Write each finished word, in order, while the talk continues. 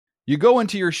You go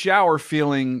into your shower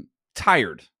feeling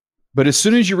tired, but as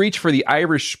soon as you reach for the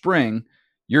Irish Spring,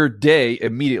 your day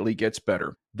immediately gets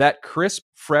better. That crisp,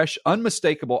 fresh,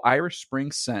 unmistakable Irish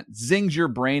Spring scent zings your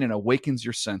brain and awakens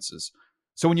your senses.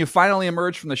 So when you finally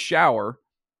emerge from the shower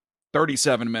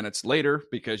 37 minutes later,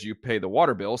 because you pay the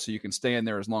water bill so you can stay in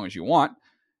there as long as you want,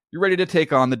 you're ready to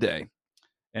take on the day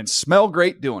and smell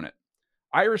great doing it.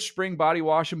 Irish Spring Body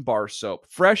Wash and Bar Soap.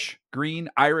 Fresh, green,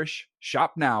 Irish.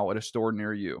 Shop now at a store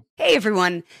near you. Hey,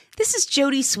 everyone. This is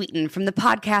Jody Sweeten from the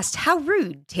podcast How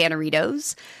Rude,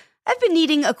 Tanneritos. I've been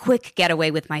needing a quick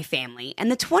getaway with my family,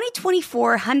 and the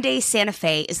 2024 Hyundai Santa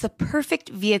Fe is the perfect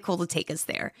vehicle to take us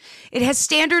there. It has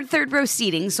standard third-row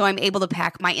seating, so I'm able to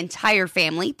pack my entire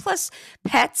family, plus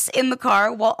pets, in the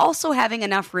car, while also having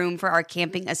enough room for our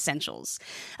camping essentials.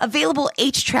 Available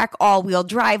H-Track all-wheel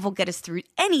drive will get us through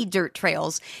any dirt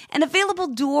trails, and available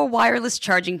dual wireless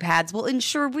charging pads will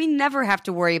ensure we never have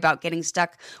to worry about getting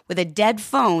stuck with a dead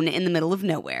phone in the middle of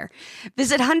nowhere.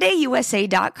 Visit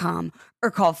HyundaiUSA.com or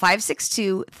call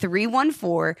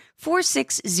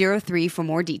 562-314-4603 for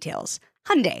more details.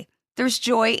 Hyundai, there's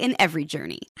joy in every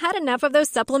journey. Had enough of those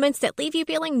supplements that leave you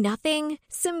feeling nothing?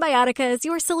 Symbiotica is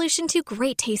your solution to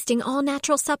great-tasting,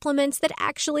 all-natural supplements that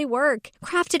actually work.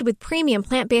 Crafted with premium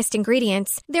plant-based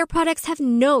ingredients, their products have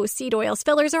no seed oils,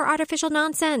 fillers, or artificial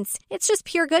nonsense. It's just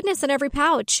pure goodness in every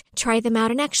pouch. Try them out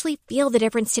and actually feel the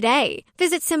difference today.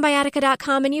 Visit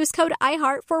Symbiotica.com and use code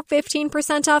IHEART for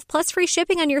 15% off plus free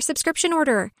shipping on your subscription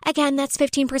order. Again, that's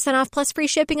 15% off plus free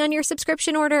shipping on your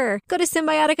subscription order. Go to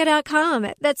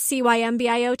Symbiotica.com. That's Symbiotika.com.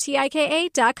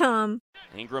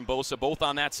 Ingram, Bosa, both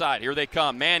on that side. Here they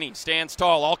come. Manning stands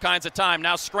tall, all kinds of time.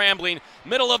 Now scrambling,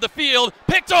 middle of the field,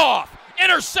 picked off,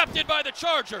 intercepted by the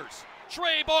Chargers.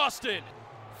 Trey Boston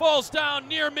falls down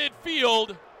near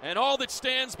midfield, and all that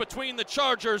stands between the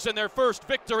Chargers and their first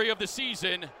victory of the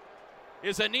season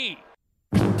is a knee.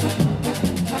 David.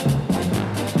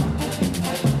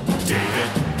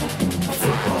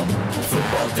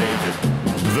 Football David.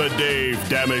 The Dave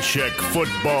Dameshek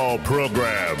Football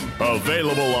Program.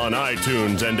 Available on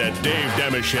iTunes and at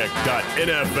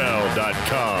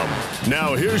davedameshek.nfl.com.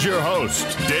 Now here's your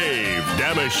host, Dave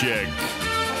Dameshek.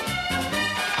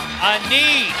 A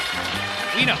knee.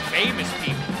 We know famous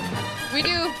people. We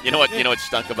do. You know what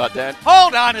stunk about that?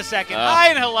 Hold on a second. Hi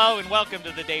and hello and welcome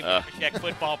to the Dave Dameshek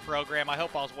Football Program. I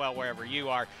hope all's well wherever you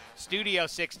are. Studio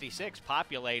 66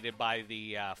 populated by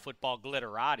the football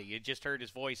glitterati. You just heard his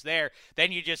voice there.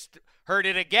 Then you just heard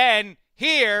it again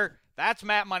here. That's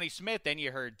Matt Money Smith. Then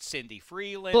you heard Cindy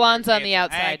Freeland. Blondes on the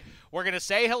outside. We're going to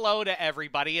say hello to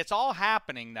everybody. It's all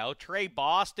happening, though. Trey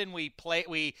Boston, we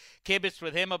kibitzed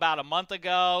with him about a month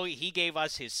ago. He gave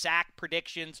us his sack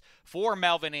predictions for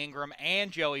Melvin Ingram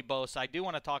and Joey Bosa. I do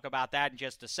want to talk about that in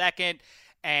just a second.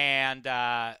 And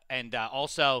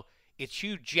also, it's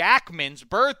Hugh Jackman's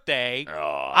birthday.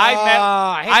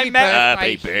 Happy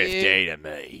birthday to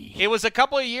me. It was a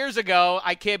couple of years ago.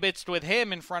 I kibitzed with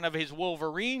him in front of his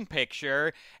Wolverine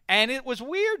picture, and it was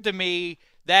weird to me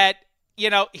that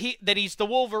he's the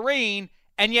Wolverine,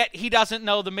 and yet he doesn't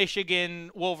know the Michigan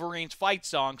Wolverines fight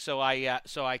song. So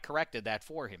I corrected that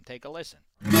for him. Take a listen.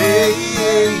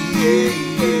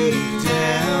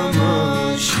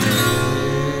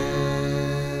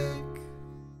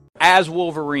 As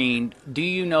Wolverine, do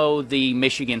you know the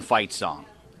Michigan fight song?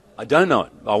 I don't know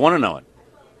it. I want to know it.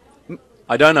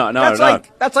 I don't know. No,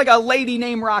 that's like a lady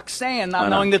named Roxanne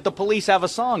not knowing that the police have a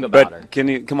song about her. Can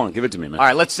you come on, give it to me, man? All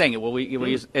right, let's sing it. Well,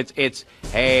 it's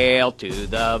hail to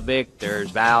the victors,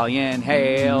 valiant,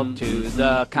 hail to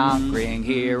the conquering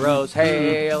heroes,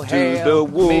 hail, hail. The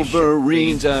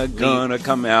Wolverines are gonna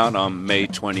come out on May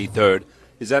 23rd.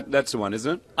 That's the one,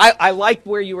 isn't it? I liked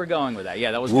where you were going with that. Yeah,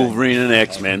 that was Wolverine good. and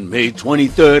X-Men, May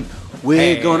 23rd.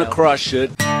 We're gonna crush it.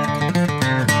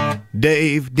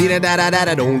 Dave,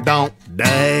 da-da-da-da-da-don't,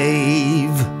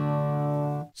 Dave.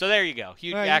 So there you go. Hugh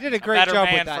You Jackman, did a great job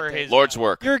with that, for Dave. his Lord's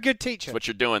work. You're a good teacher. That's what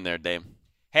you're doing there, Dave.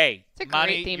 Hey, It's a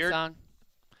great theme song.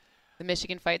 The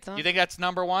Michigan fight song. You think that's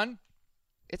number one?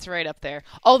 It's right up there.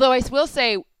 Although I will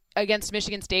say, against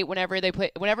Michigan State, whenever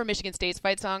Michigan State's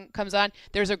fight song comes on,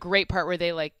 there's a great part where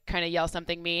they like kind of yell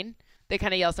something mean. They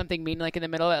kind of yell something mean like in the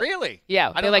middle of it. Really? Yeah.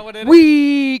 I they're don't know like what it is.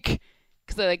 weak.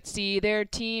 Because they like see their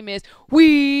team is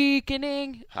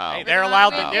weakening. Hey, they're allowed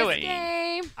to do it.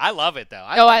 Game. I love it though.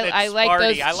 I like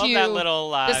those I love two. that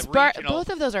little regional. Both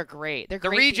of those are great. They're the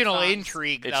great regional songs.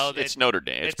 intrigue though. It's Notre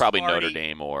Dame. It's probably Sparty. Notre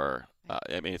Dame or.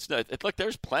 Look,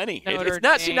 there's plenty. Notre It's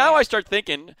not. See, Dame. now I start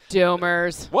thinking.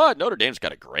 Domers. What? Notre Dame's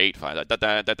got a great fight. You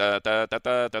find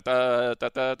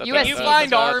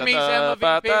Army's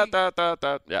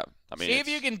MVP? Yeah. I mean, see if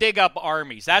you can dig up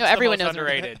Armies. That's the everyone most knows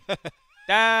underrated.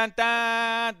 Dun,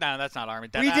 dun, no, that's not Armin.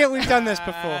 Dun, We've done this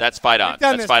before. That's Fight On. We've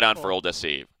done That's this Fight On before. for Old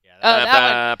Deceive.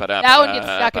 That one gets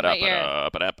stuck in my ear. Hail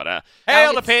That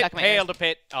to gets Pitt, stuck in my hail ears. to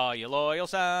Pitt, all you loyal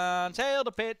sons, hail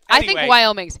to Pitt. I think Anyway,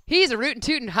 Wyoming's. He's a rootin'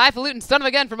 tootin' highfalutin son of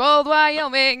a gun from old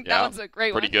Wyoming. That one's a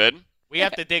great Pretty one. good. we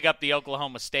have to dig up the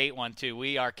Oklahoma State one, too.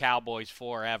 We are Cowboys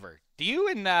forever. Do you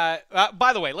and,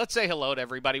 by the way, let's say hello to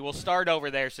everybody. We'll start over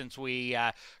there since we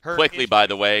heard. Quickly, by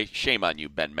the way, shame on you,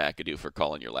 Ben McAdoo, for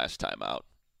calling your last time out.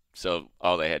 So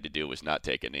all they had to do was not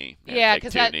take a knee. They had to Yeah, take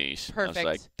 'cause two that- knees. perfect. I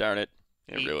was like, darn it.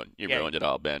 You He- ruined yeah, it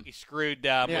all, Ben. He screwed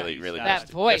Really That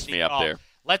messed voice. me up there.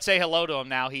 Let's say hello to him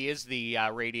now. He is the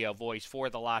radio voice for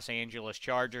the Los Angeles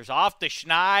Chargers. Off to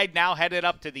Schneid, now headed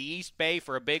up to the East Bay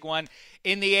for a big one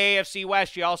in the AFC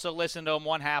West. You also listen to him,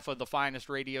 one half of the finest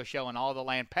radio show in all the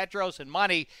land, Petros and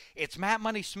Money. It's Matt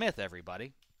Money Smith,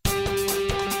 everybody.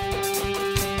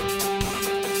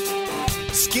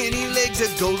 Skinny legs,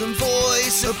 a golden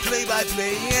voice, a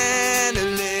play-by-play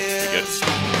analyst.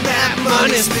 Matt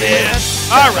Money Smith.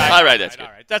 All right, that's good.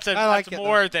 All right. That's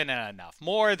more than enough.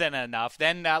 More than enough.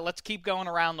 Then let's keep going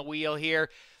around the wheel here.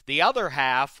 The other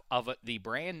half of the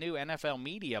brand new NFL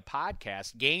Media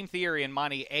podcast, Game Theory and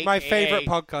Money, a.k.a. My favorite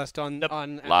podcast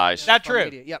on Lies. That's true.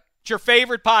 Media. Yep. It's your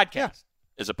favorite podcast, Yeah.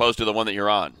 As opposed to the one that you're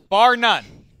on bar none.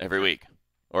 every week.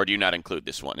 Or do you not include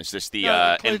this one? Is this the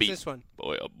No, it includes NB? this one.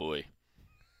 Boy, oh boy.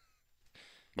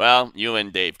 Well, you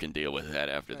and Dave can deal with that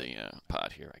after the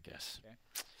pod here, I guess.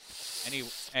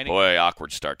 Any Boy,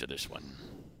 awkward start to this one.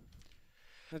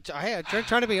 I'm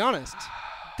trying to be honest.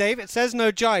 Dave, it says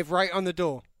no jive right on the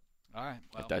door. All right.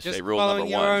 Well, It does Just say rule following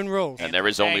number your one. own rules. And there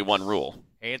is only one rule.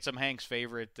 Handsome Hank's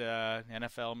favorite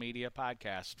NFL Media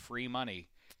podcast, Free Money,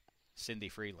 Cindy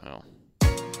Freeland. Oh.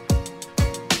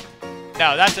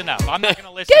 No, that's enough. I'm not going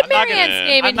to listen. Get I'm not gonna- Marianne's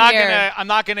name I'm in not here. gonna. I'm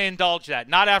not gonna indulge that.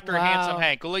 Not after Wow. Handsome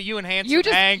Hank. Well, you and Handsome You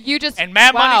just- Hank you just- and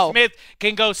Matt wow. Money Smith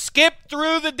can go skip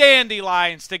through the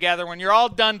dandelions together when you're all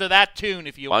done to that tune.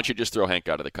 If you Why want, don't you just throw Hank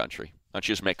out of the country? Why don't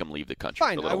you just make him leave the country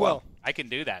Fine, for a I little will. while? I can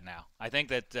do that now. I think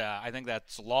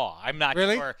that's law. I'm not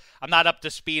Really? sure. I'm not up to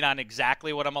speed on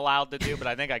exactly what I'm allowed to do, but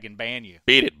I think I can ban you.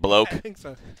 Beat it, bloke. I think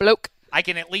so. Bloke. I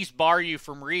can at least bar you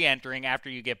from re-entering after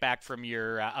you get back from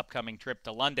your upcoming trip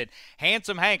to London.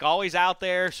 Handsome Hank, always out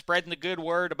there spreading the good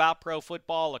word about pro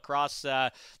football across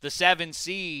the 7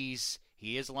 seas.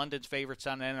 He is London's favorite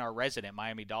son and our resident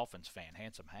Miami Dolphins fan,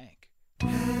 Handsome Hank.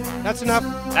 That's enough.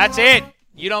 That's it.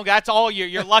 You don't. That's all.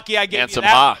 You're lucky I gave Handsome you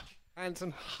that. ha. much.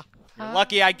 Handsome. You're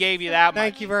lucky I gave you that much.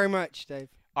 Thank you very much, Dave.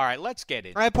 All right, let's get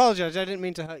it. I apologize. I didn't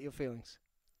mean to hurt your feelings.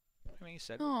 I mean, you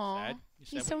said what Aw, you said. You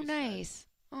said he's what so you said. nice.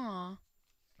 Aw.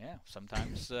 Yeah,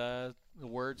 sometimes the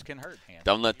words can hurt. Handsome.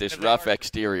 Don't let this Even if they rough are-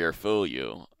 exterior fool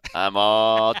you. I'm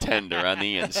all tender on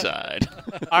the inside.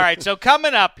 All right, so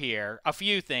coming up here, a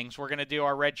few things. We're going to do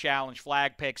our Red Challenge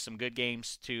flag picks, some good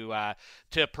games to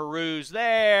peruse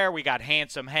there. We got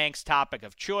Handsome Hank's topic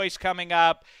of choice coming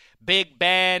up. Big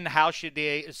Ben, how should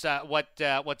he?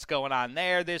 What's going on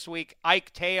there this week?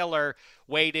 Ike Taylor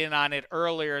weighed in on it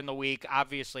earlier in the week.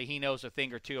 Obviously, he knows a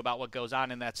thing or two about what goes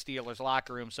on in that Steelers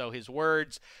locker room, so his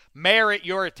words merit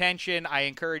your attention. I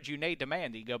encourage you, Nate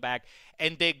Demand, to go back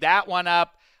and dig that one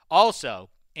up. Also,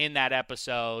 in that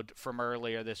episode from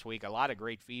earlier this week, a lot of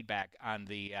great feedback on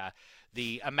the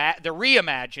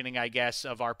reimagining, I guess,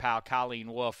 of our pal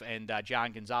Colleen Wolfe and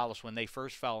John Gonzalez when they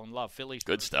first fell in love. Philly's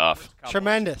Good first stuff. couple.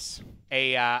 Tremendous.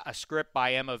 A script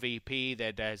by Emma VP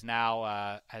that has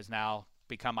now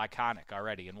become iconic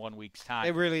already in 1 week's time.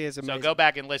 It really is amazing. So go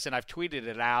back and listen. I've tweeted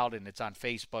it out, and it's on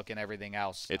Facebook and everything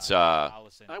else. It's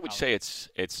Gonzalez and I would Colleen. say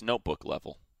it's notebook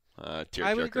level. I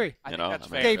would agree. I You think know, that's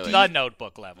I mean, fair. really. The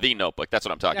Notebook level. The Notebook. That's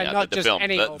what I'm talking Yeah, about. not The just film.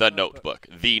 any The old Notebook.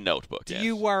 The Notebook. Do yes.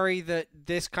 you worry that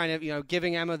this kind of,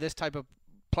 giving Emma this type of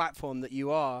platform that you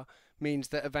are means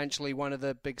that eventually one of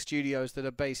the big studios that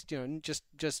are based,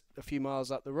 just a few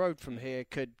miles up the road from here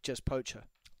could just poach her?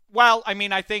 Well, I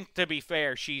mean, I think to be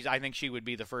fair, I think she would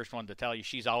be the first one to tell you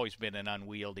she's always been an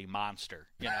unwieldy monster.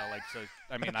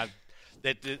 I mean,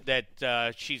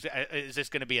 she's is this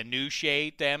going to be a new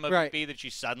shade to Emma Right. VP that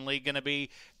she's suddenly going to be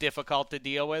difficult to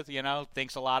deal with?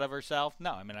 Thinks a lot of herself.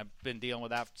 No, I mean, I've been dealing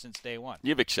with that since day one.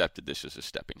 You've accepted this as a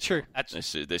stepping stone.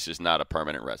 True. This is not a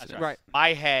permanent resident. Right.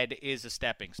 My head is a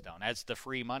stepping stone, as the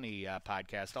Free Money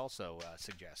podcast also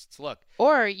suggests. Look,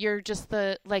 Or you're just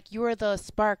you're the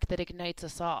spark that ignites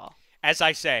us all. as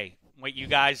I say, what you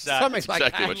guys Something like exactly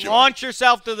that. what you launch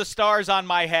yourself to the stars on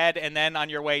my head, and then on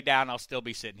your way down, I'll still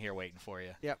be sitting here waiting for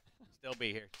you. Yep. Still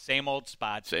be here. Same old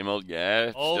spot. Same old,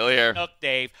 yeah, Old still here. Nook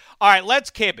Dave. All right,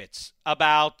 let's kibitz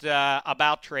about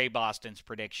Trey Boston's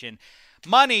prediction.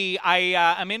 Money,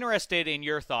 I'm interested in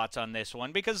your thoughts on this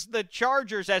one because the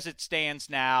Chargers, as it stands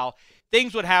now,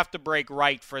 things would have to break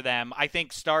right for them, I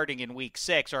think, starting in Week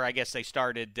 6, or I guess they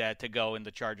started to go in the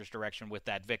Chargers' direction with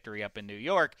that victory up in New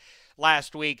York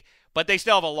last week, but they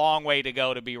still have a long way to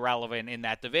go to be relevant in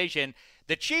that division.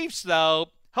 The Chiefs, though,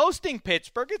 hosting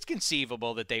Pittsburgh, it's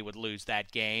conceivable that they would lose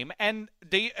that game. And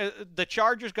the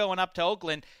Chargers going up to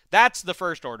Oakland, that's the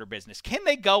first-order business. Can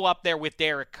they go up there with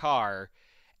Derek Carr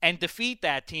and defeat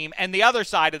that team? And the other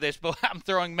side of this, but I'm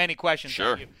throwing many questions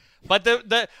at you. But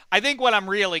I think what I'm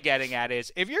really getting at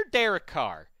is, if you're Derek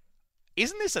Carr,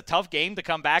 isn't this a tough game to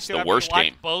come back to? The worst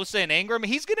game. Bosa and Ingram.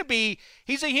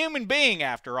 He's a human being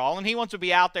after all, and he wants to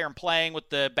be out there and playing with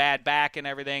the bad back and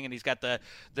everything, and he's got the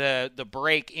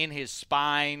break in his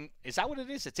spine. Is that what it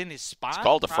is? It's in his spine? It's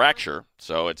called a fracture,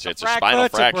 so it's a spinal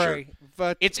vertebrae.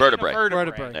 fracture. It's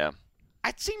vertebrae. Yeah.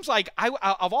 It seems like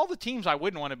of all the teams I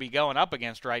wouldn't want to be going up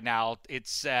against right now,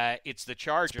 it's the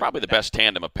Chargers. It's probably the best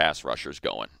tandem of pass rushers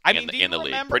going in the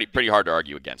league. Pretty hard to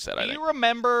argue against that, I think. Do you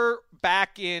remember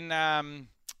back in,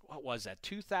 what was that,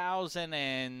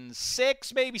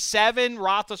 2006, maybe 7,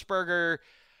 Roethlisberger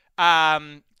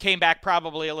came back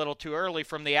probably a little too early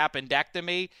from the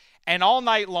appendectomy, and all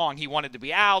night long he wanted to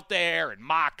be out there and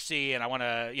moxie, and I want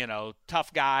to,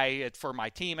 tough guy for my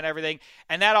team and everything,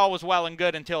 and that all was well and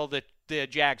good until the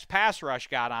Jags pass rush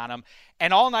got on him.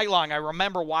 And all night long, I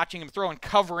remember watching him throw and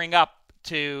covering up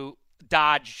to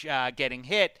dodge getting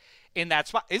hit in that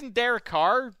spot. Isn't Derek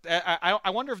Carr? I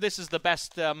wonder if this is the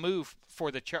best move for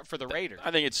the Raiders.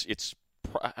 I think it's.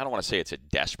 I don't want to say it's a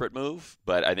desperate move,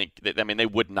 but I think they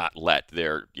would not let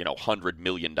their $100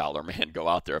 million man go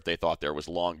out there if they thought there was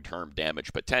long-term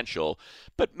damage potential.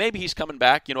 But maybe he's coming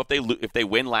back. If they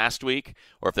win last week,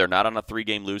 or if they're not on a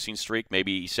 3-game losing streak,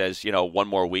 maybe he says, one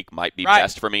more week might be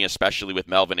best for me, especially with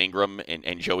Melvin Ingram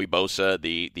and Joey Bosa,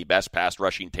 the best pass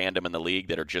rushing tandem in the league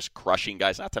that are just crushing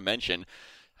guys. Not to mention,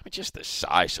 just the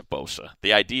size of Bosa.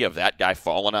 The idea of that guy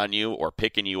falling on you or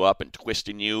picking you up and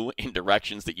twisting you in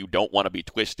directions that you don't want to be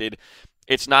twisted,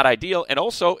 it's not ideal. And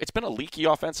also, it's been a leaky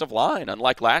offensive line,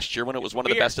 unlike last year when it was one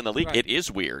of the best in the league. Right. It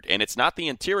is weird. And it's not the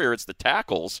interior, it's the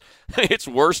tackles. It's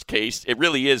worst case. It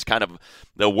really is kind of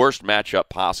the worst matchup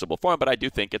possible for him. But I do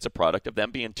think it's a product of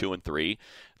them being 2-3.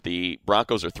 The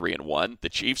Broncos are 3-1. The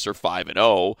Chiefs are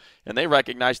 5-0, and they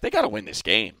recognize they got to win this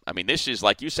game. This is,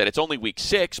 like you said, it's only week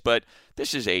 6, but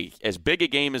this is as big a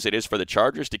game as it is for the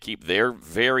Chargers to keep their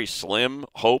very slim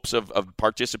hopes of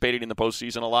participating in the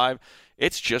postseason alive.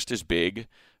 It's just as big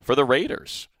for the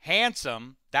Raiders.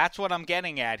 Handsome. That's what I'm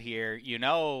getting at here.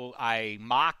 I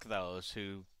mock those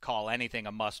who call anything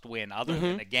a must-win other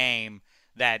than a game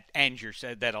that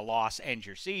a loss ends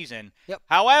your season. Yep.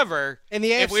 However, in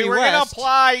the AFC if we were going to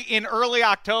apply in early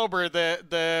October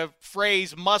the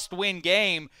phrase must-win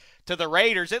game to the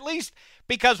Raiders, at least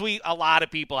because a lot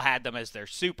of people had them as their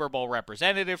Super Bowl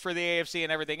representative for the AFC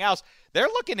and everything else, they're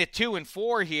looking at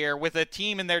 2-4 here with a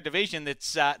team in their division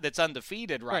that's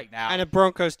undefeated right now, and a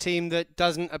Broncos team that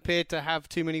doesn't appear to have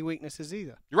too many weaknesses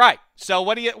either. Right. So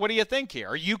what do you think here?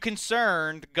 Are you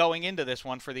concerned going into this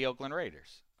one for the Oakland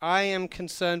Raiders? I am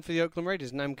concerned for the Oakland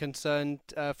Raiders, and I'm concerned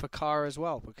for Carr as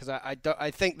well, because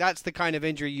I think that's the kind of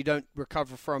injury you don't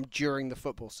recover from during the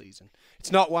football season.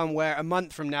 It's not one where a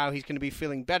month from now he's going to be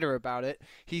feeling better about it.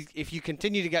 If you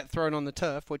continue to get thrown on the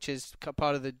turf, which is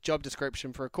part of the job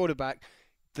description for a quarterback,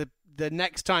 the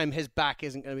next time his back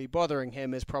isn't going to be bothering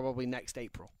him is probably next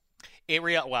April.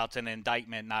 It's an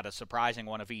indictment, not a surprising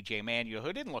one, of E.J. Manuel,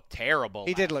 who didn't look terrible.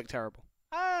 He did look terrible.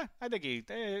 I think he...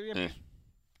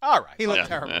 All right. He looked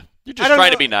terrible. You're just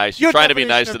trying to be nice. You're trying to be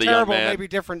nice to the young man. Maybe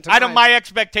different to my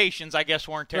expectations, I guess,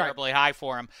 weren't terribly high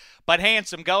for him. But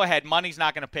Handsome, go ahead. Money's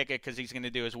not going to pick it because he's going to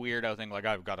do his weirdo thing like,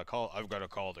 I've got to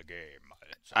call the game.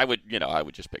 I would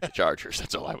just pick the Chargers.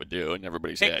 That's all I would do. And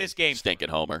everybody's this game. Stinking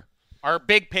homer. Our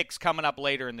big picks coming up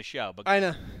later in the show. But I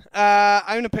know.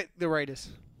 I'm going to pick the Raiders.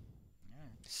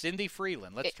 Cindy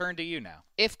Freeland, let's turn to you now.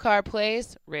 If Carr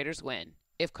plays, Raiders win.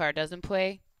 If Carr doesn't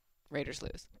play, Raiders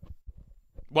lose.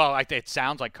 Well, it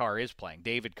sounds like Carr is playing.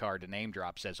 David Carr, to name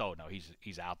drop, says, "Oh no,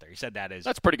 he's out there." He said that as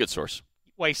that's a pretty good source.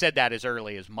 Well, he said that as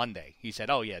early as Monday. He said,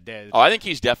 "Oh yeah." I think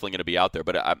he's definitely going to be out there.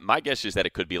 But my guess is that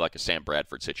it could be like a Sam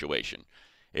Bradford situation.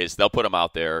 Is they'll put him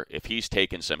out there if he's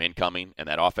taking some incoming and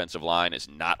that offensive line is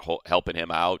not helping him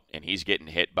out and he's getting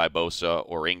hit by Bosa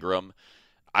or Ingram.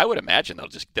 I would imagine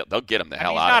they'll get him the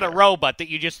hell out of there. He's not a robot that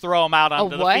you just throw him out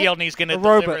onto the field and he's going to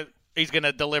deliver.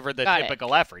 deliver the Got it.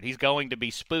 typical effort. He's going to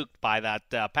be spooked by that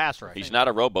pass rush. He's not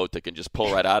a rowboat that can just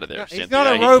pull right out of there. He's Cynthia. not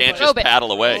a He robot. can't just Robot.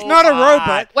 paddle away. He's not a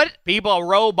robot. What?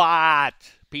 Robot.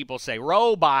 People say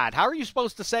robot. How are you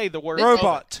supposed to say the word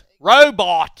Robot.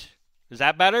 Robot. Is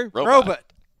that better? Robot.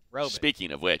 Robot.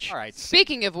 Speaking of which, All right.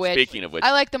 Speaking of which,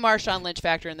 I like the Marshawn Lynch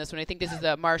factor in this one. I think this is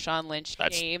a Marshawn Lynch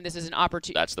game. This is an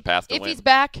opportunity. that's the path to If win. he's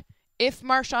back, if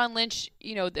Marshawn Lynch,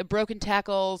 the broken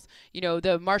tackles,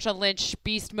 the Marshawn Lynch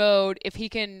beast mode, if he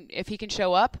can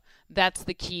show up, that's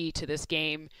the key to this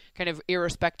game, kind of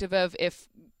irrespective of if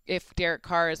Derek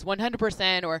Carr is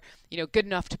 100% or, good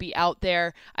enough to be out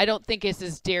there. I don't think this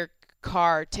is Derek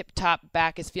Carr tip-top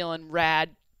back is feeling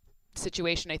rad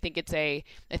situation. I think it's a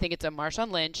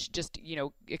Marshawn Lynch, just,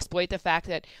 exploit the fact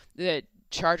that the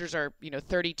Chargers are,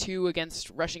 32 against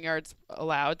rushing yards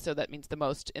allowed, so that means the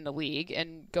most in the league,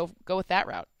 and go with that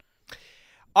route.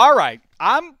 All right.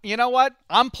 You know what?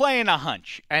 I'm playing a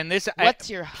hunch. And this What's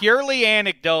your purely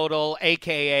anecdotal,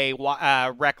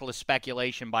 a.k.a. reckless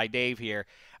speculation by Dave here.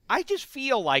 I just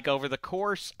feel like over the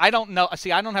course, I don't know.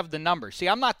 See, I don't have the numbers. See,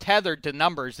 I'm not tethered to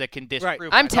numbers that can disprove. Right.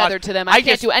 I'm tethered to them. I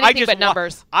can't do anything but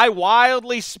numbers. I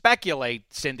wildly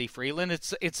speculate, Cindy Freeland.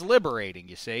 It's liberating,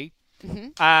 you see. Mm-hmm.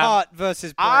 Heart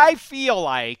versus brain. I feel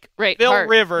like Phil heart.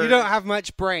 Rivers. You don't have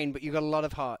much brain, but you got a lot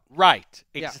of heart. Right.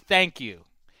 Yeah. Thank you.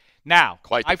 Now,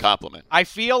 Quite the compliment. I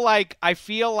feel like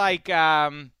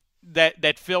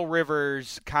that Phil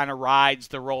Rivers kind of rides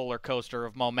the roller coaster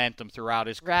of momentum throughout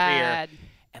his career.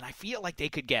 And I feel like they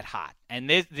could get hot. And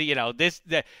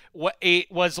what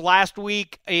it was last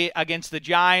week against the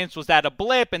Giants, was that a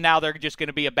blip, and now they're just going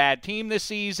to be a bad team this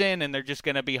season, and they're just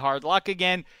going to be hard luck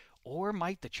again? Or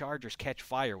might the Chargers catch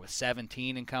fire with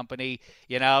 17 and company?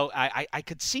 I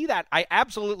could see that. I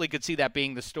absolutely could see that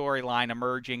being the storyline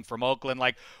emerging from Oakland.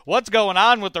 Like, what's going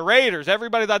on with the Raiders?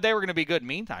 Everybody thought they were going to be good.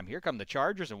 Meantime, here come the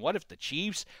Chargers. And what if the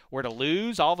Chiefs were to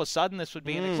lose? All of a sudden, this would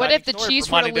be an exciting What if the story Chiefs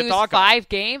for were Monday to lose talk 5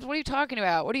 games? What are you talking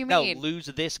about? What do you mean? No, lose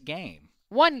this game.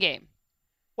 1 game.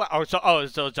 Well,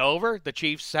 so it's over? The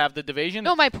Chiefs have the division?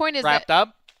 No, my point is wrapped that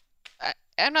up?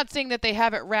 I'm not saying that they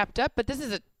have it wrapped up, but this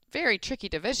is a very tricky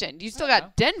division. You still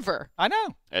got Denver. I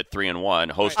know. At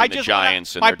 3-1, hosting the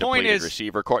Giants and my their point depleted is-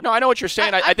 receiver core. No, I know what you're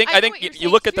saying. I think know what you're you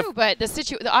look at saying too, but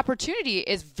the opportunity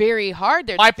is very hard.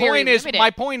 They're My very point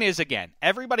limited. is again,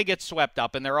 everybody gets swept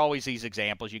up, and there are always these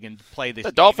examples. You can play this. The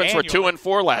game Dolphins were annually.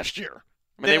 2-4 last year.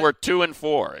 I mean, they were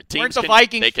 2-4. Teams Weren't the can,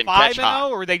 Vikings they can 5-0, catch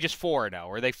hot. or were they just 4-0?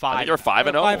 Or were they 5? I think they were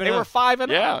 5-0. They were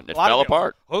 5-0. Yeah, and it A lot fell of people,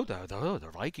 apart. the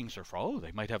Vikings are.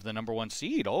 They might have the number 1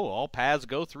 seed. All paths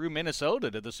go through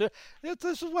Minnesota to the.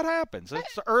 This is what happens.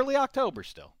 It's early October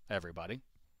still. Everybody.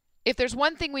 If there's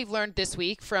one thing we've learned this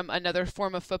week from another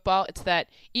form of football, it's that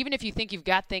even if you think you've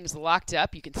got things locked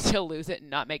up, you can still lose it and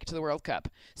not make it to the World Cup.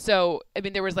 So, I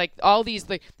mean, there was all these,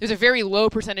 there's a very low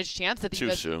percentage chance that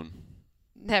Too soon.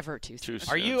 Never too soon. Too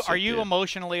Are soon, you Cynthia.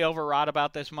 emotionally overwrought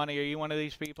about this money? Are you one of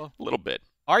these people? A little bit.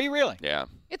 Are you really? Yeah.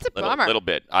 It's a little, bummer. little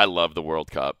bit. I love the World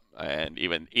Cup, and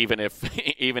even if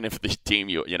the team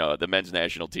the men's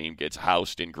national team gets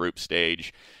housed in group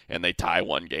stage and they tie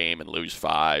 1 game and lose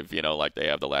 5, like they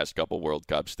have the last couple World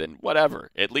Cups, then whatever.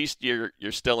 At least you're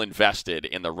still invested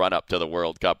in the run up to the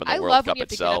World Cup and the I World love Cup when you have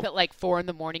to itself. get up at 4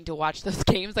 a.m. to watch those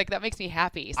games. That makes me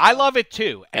happy. So. I love it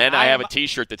too. And I have a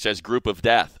T-shirt that says "Group of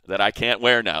Death" that I can't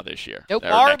wear now this year. Nope. Or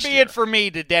Far next be year. it for me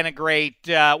to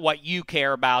denigrate what you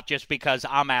care about just because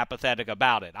I'm apathetic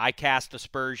about it. I cast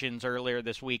aspersions earlier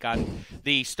this week on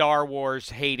the Star Wars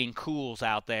hating cools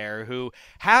out there who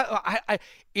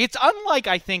it's unlike,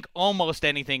 I think, almost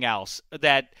anything else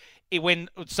that when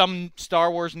some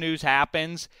Star Wars news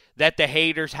happens that the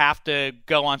haters have to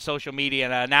go on social media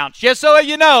and announce, just so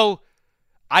you know,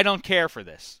 I don't care for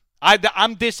this.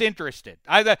 I'm disinterested.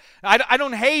 I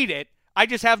don't hate it. I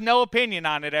just have no opinion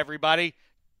on it, everybody.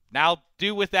 Now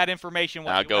do with that information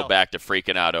what Now you go will. back to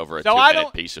freaking out over a So I 2-minute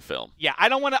don't- piece of film. Yeah, I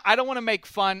don't want to make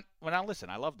fun. Well, now listen,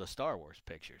 I love the Star Wars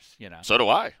pictures, So do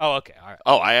I. Oh, okay, all right.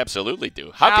 Oh, I absolutely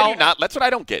do. How can Now- you not? That's what I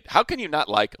don't get. How can you not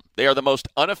like them? They are the most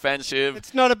unoffensive.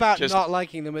 It's not about Just- not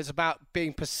liking them. It's about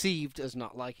being perceived as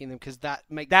not liking them because that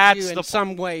makes That's you the in point.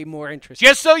 some way more interesting.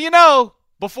 Just so you know,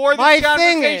 before My this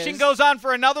thing conversation is- goes on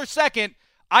for another second,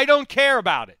 I don't care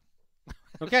about it.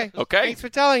 Okay. Okay. Thanks for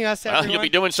telling us, Well, everyone. you'll be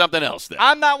doing something else then.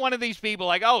 I'm not one of these people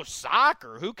like, oh,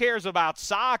 soccer. Who cares about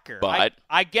soccer? But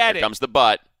I get Here it. comes the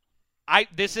but.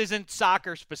 This isn't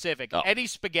soccer specific. Oh. Eddie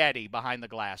Spaghetti behind the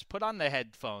glass. Put on the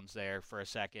headphones there for a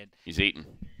second. He's eating.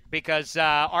 because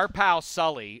our pal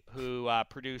Sully, who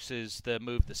produces the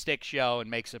Move the Stick show and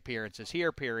makes appearances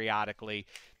here periodically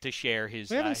to share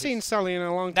his. We haven't seen Sully in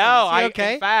a long No, time.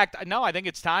 Okay. In fact, I think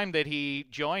it's time that he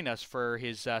join us for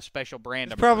his special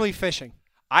brand. He's probably fishing.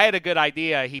 I had a good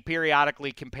idea. He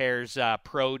periodically compares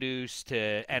produce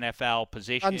to NFL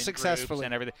position Unsuccessfully. groups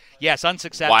and everything. Yes,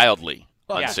 unsuccessfully. Wildly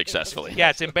Yeah. unsuccessfully. Yeah,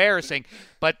 it's embarrassing.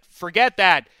 But forget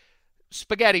that.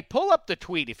 Spaghetti, pull up the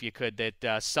tweet if you could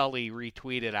that Sully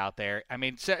retweeted out there. I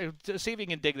mean, see if you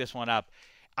can dig this one up.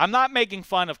 I'm not making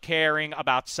fun of caring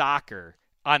about soccer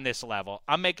on this level.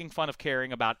 I'm making fun of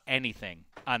caring about anything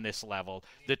on this level.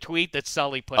 The tweet that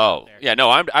Sully put out there. Yeah, no,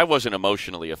 I wasn't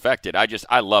emotionally affected.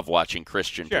 I love watching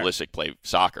Christian Pulisic play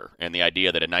soccer, and the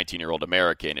idea that a 19-year-old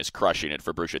American is crushing it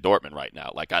for Borussia Dortmund right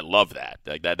now. Like, I love that.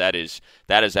 Like, that is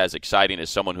as exciting as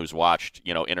someone who's watched,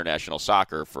 international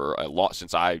soccer for a lot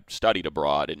since I studied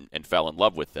abroad and fell in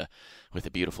love with the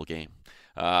beautiful game.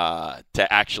 To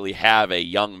actually have a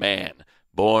young man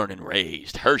born and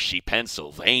raised Hershey,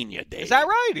 Pennsylvania, Dave. Is that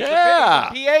right? He's yeah.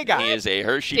 a PA guy. He is a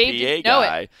Hershey, Dave PA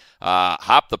guy.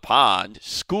 Hop the pond,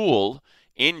 school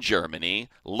in Germany,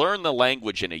 learn the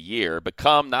language in a year,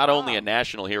 become not only a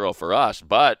national hero for us,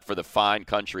 but for the fine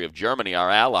country of Germany,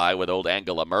 our ally with old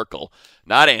Angela Merkel.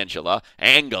 Not Angela,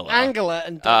 Angela. Angela,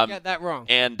 and don't get that wrong.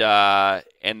 And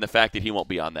the fact that he won't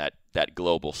be on that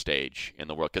global stage in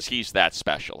the world, because he's that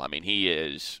special. I mean, he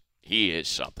is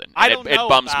something. It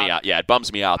bums me out. Yeah, it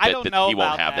bums me out that he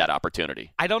won't have that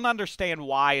opportunity. I don't understand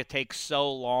why it takes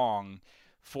so long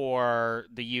for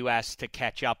the U.S. to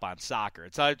catch up on soccer.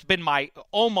 It's been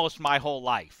almost my whole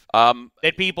life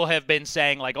that people have been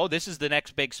saying, like, oh, this is the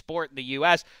next big sport in the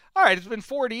U.S. All right, it's been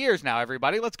 40 years now,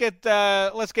 everybody. Let's get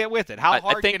with it. How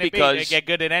hard can it be to get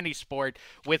good at any sport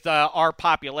with our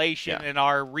population and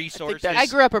our resources I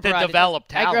grew up abroad. to develop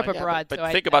talent? I grew up abroad.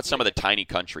 But think about some of the tiny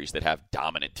countries that have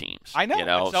dominant teams. I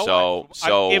know.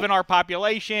 So given our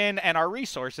population and our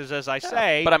resources, as I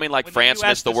say. But I mean, like France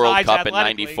missed the World Cup in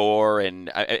 '94, and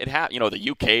the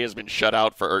UK has been shut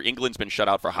out or England's been shut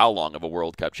out for how long of a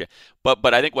World Cup?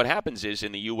 But I think what happens is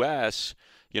in the U.S.,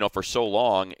 for so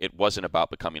long, it wasn't about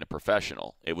becoming a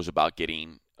professional. It was about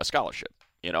getting a scholarship.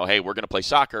 Hey, we're going to play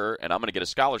soccer, and I'm going to get a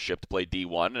scholarship to play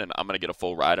D1, and I'm going to get a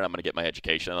full ride, and I'm going to get my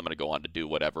education, and I'm going to go on to do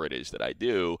whatever it is that I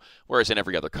do. Whereas in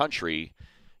every other country,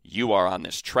 you are on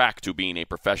this track to being a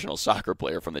professional soccer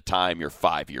player from the time you're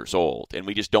 5 years old. And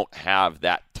we just don't have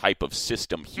that type of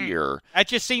system here. That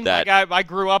just seems like I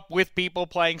grew up with people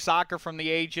playing soccer from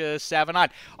the age of 7 on.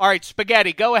 All right,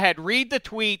 Spaghetti, go ahead. Read the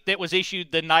tweet that was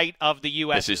issued the night of the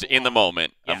U.S. This is in the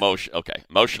moment. Yeah.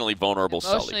 Emotionally vulnerable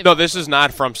Sully. No, this is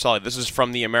not from Sully. This is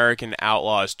from the American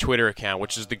Outlaws Twitter account,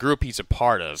 which is the group he's a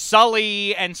part of.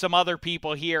 Sully and some other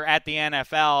people here at the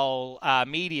NFL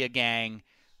media gang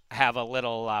have a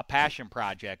little passion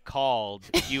project called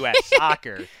U.S.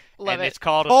 Soccer. It's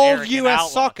called American U.S.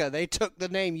 Outlaws. Soccer. They took the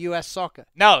name U.S. Soccer.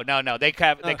 No. They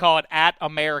call it at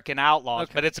American Outlaws,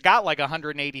 but it's got like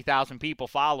 180,000 people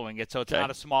following it, so it's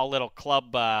not a small little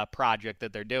club project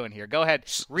that they're doing here. Go ahead,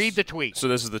 read the tweet. So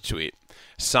this is the tweet.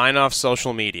 Sign off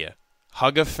social media.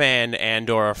 Hug a fan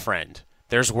and/or a friend.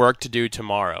 There's work to do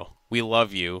tomorrow. We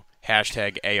love you.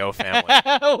 Hashtag AO family.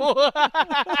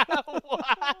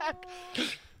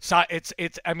 What? So it's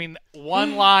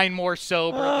one line more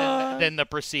sober than the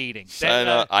preceding.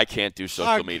 I can't do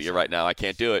social media right now. I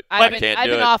can't do it. I've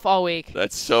been off all week.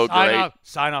 That's so great.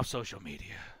 Sign off social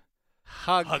media.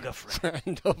 Hug a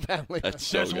friend. Family. That's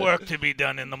so There's good. work to be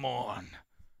done in the morning.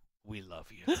 We love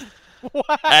you.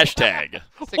 What? Hashtag.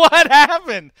 What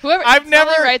happened? I've never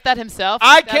write that himself.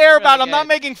 I care about. I'm not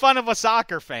making fun of a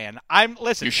soccer fan.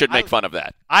 Listen. You should make fun of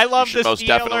that. I love the most Steelers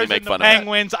definitely make and the fun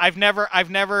Penguins. Of that. I've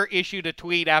never issued a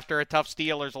tweet after a tough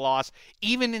Steelers loss,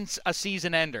 even in a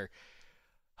season ender.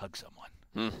 Hug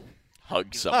someone.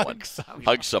 Hug someone.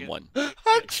 Hug someone.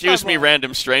 Excuse me,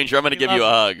 random stranger. I'm going to give you a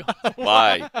hug.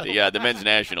 Why? The men's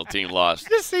national team lost.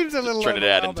 This seems a little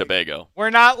Trinidad and Tobago. We're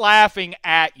not laughing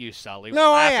at you, Sully.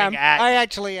 No, I am. I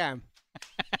actually am.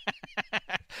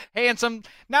 Handsome.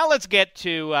 Now let's get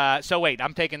to. So wait,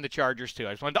 I'm taking the Chargers too.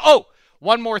 I just wanted to. Oh,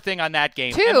 one more thing on that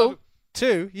game. Two.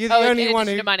 You're the only one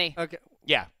who. Money. Okay.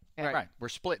 Yeah. Right. We're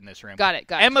splitting this room. Got it.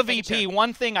 Emma VP,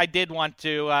 one thing I did want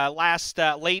to,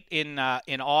 late in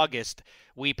August,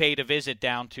 we paid a visit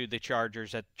down to the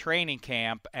Chargers at training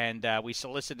camp, and we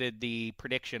solicited the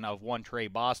prediction of one Trey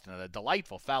Boston, a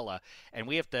delightful fella, and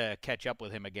we have to catch up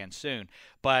with him again soon.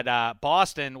 But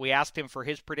Boston, we asked him for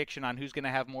his prediction on who's going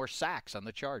to have more sacks on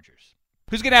the Chargers.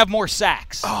 Who's going to have more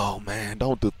sacks? Oh, man,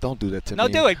 don't do that to me. No,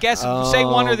 do it. Guess. Say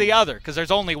one or the other, because there's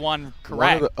only one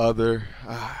correct. One or the other.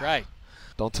 Right.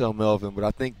 Don't tell Melvin, but I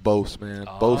think Bose, man.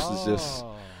 Bose is just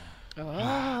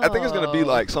I think it's going to be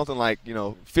like something like,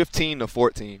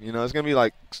 15-14. It's going to be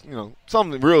like,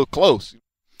 something real close.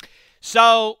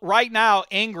 So right now,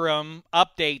 Ingram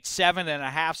updates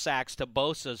 7.5 sacks to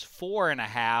Bosa's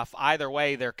 4.5. Either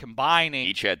way, they're combining.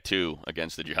 Each had 2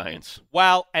 against the Giants.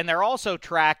 Well, and they're also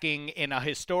tracking in a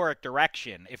historic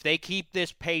direction. If they keep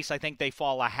this pace, I think they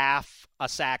fall a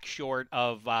sack short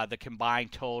of the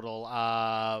combined total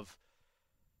of,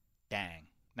 dang.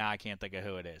 Now I can't think of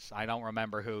who it is. I don't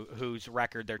remember whose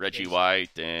record they're Reggie chasing.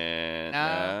 White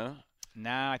and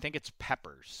No, I think it's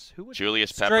Peppers. Who would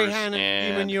Julius Peppers Strahan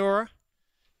and Humaniora.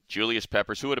 Julius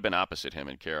Peppers. Who would have been opposite him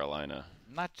in Carolina?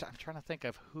 I'm trying to think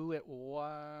of who it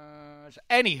was.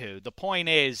 Anywho, the point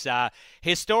is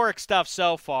historic stuff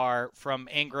so far from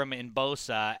Ingram and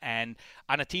Bosa, and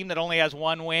on a team that only has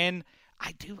 1 win,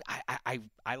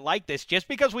 I like this just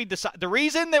because we decide. The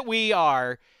reason that we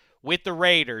are with the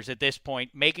Raiders at this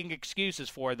point, making excuses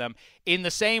for them in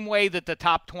the same way that the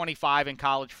top 25 in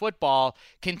college football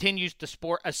continues to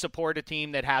support a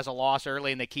team that has a loss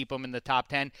early and they keep them in the top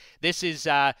 10. This is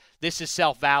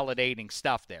self-validating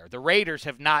stuff there. The Raiders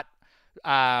have not,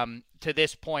 to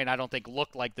this point, I don't think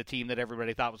looked like the team that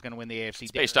everybody thought was going to win the AFC.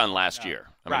 It's based on last year.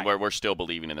 I mean, Right. we're still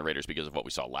believing in the Raiders because of what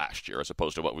we saw last year as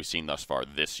opposed to what we've seen thus far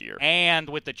this year. And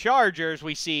with the Chargers,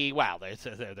 we see, wow, they're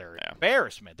an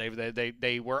embarrassment.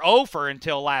 They were 0-for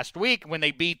until last week when they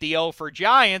beat the 0-for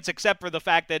Giants, except for the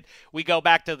fact that we go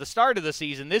back to the start of the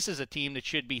season. This is a team that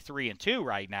should be 3-2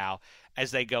 right now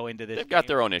as they go into this They've game. got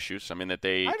their own issues. I mean, that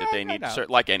they need,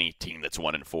 like any team that's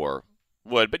 1-4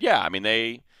 would. But, yeah, I mean,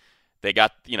 They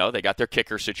got their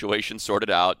kicker situation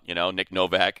sorted out. Nick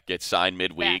Novak gets signed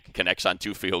midweek, connects on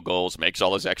 2 field goals, makes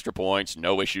all his extra points,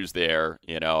 no issues there.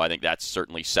 I think that's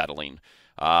certainly settling.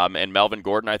 And Melvin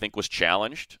Gordon, I think, was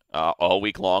challenged all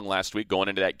week long last week going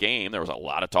into that game. There was a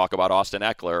lot of talk about Austin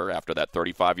Eckler after that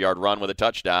 35-yard run with a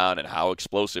touchdown and how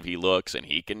explosive he looks, and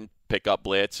he can pick up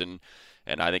blitz. And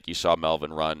I think you saw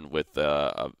Melvin run with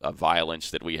a violence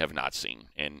that we have not seen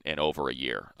in over a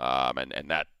year.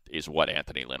 And that is what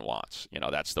Anthony Lynn wants.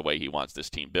 That's the way he wants this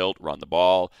team built, run the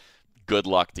ball. Good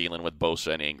luck dealing with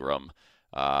Bosa and Ingram.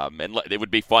 And it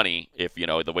would be funny if,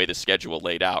 the way the schedule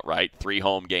laid out, right? 3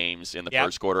 home games in the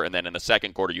first quarter, and then in the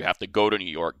second quarter you have to go to New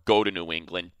York, go to New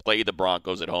England, play the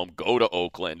Broncos at home, go to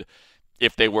Oakland.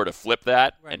 If they were to flip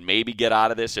that and maybe get out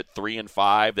of this at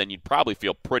 3-5, then you'd probably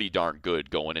feel pretty darn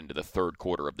good going into the third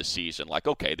quarter of the season. Like,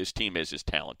 okay, this team is as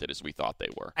talented as we thought they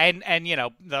were. And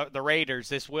the Raiders,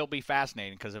 this will be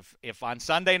fascinating because if on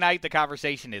Sunday night the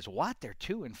conversation is, what, they're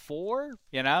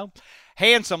 2-4?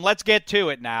 Handsome, let's get to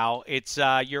it now. It's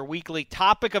your weekly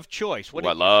topic of choice.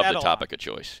 I love the topic of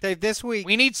choice. Dave, this week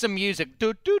we need some music.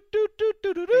 You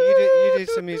do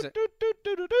some music.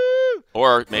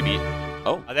 Or maybe,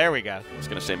 oh, there we go. I was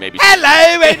going to say maybe.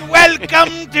 Hello and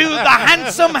welcome to the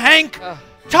Handsome Hank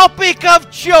topic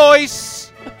of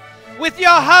choice with your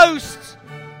host,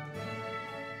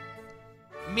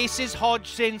 Mrs.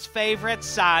 Hodgson's favorite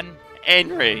son,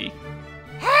 Henry.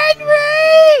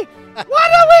 Henry! What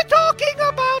are we talking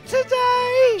about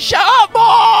today? Shut up,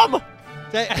 Mom!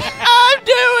 I'm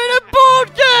doing a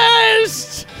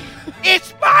podcast!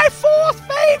 It's my 4th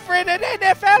favorite in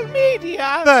NFL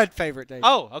media. 3rd favorite, Dave.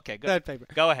 Oh, okay, good. 3rd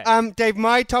favorite. Go ahead. Dave,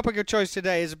 my topic of choice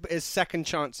today is second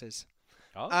chances.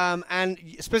 Oh. And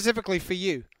specifically for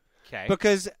you. Okay.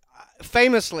 Because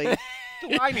famously...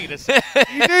 do I need to say?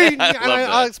 You do, and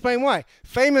I'll explain why.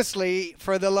 Famously,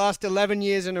 for the last 11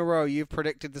 years in a row, you've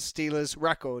predicted the Steelers'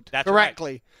 record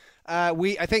correctly.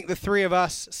 Right. I think the 3 of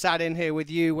us sat in here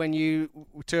with you when you,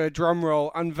 to a drum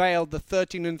roll, unveiled the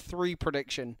 13-3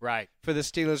 prediction for the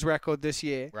Steelers' record this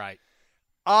year. Right.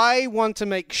 I want to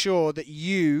make sure that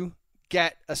you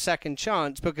get a second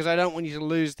chance because I don't want you to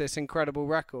lose this incredible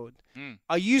record.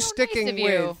 Are you sticking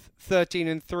with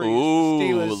 13-3? Ooh,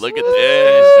 Steelers? Look at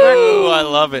this. Ooh, I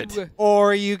love it.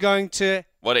 Or are you going to...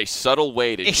 What a subtle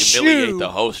way to humiliate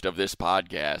the host of this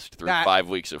podcast through 5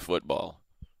 weeks of football.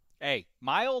 Hey,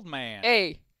 my old man.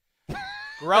 Hey.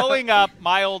 Growing up,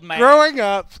 my old man. Growing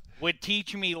up. Would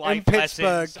teach me life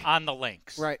lessons on the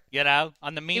links. Right.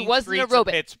 On the mean streets of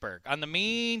Pittsburgh. On the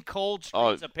mean, cold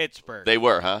streets of Pittsburgh. They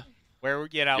were, huh? Where,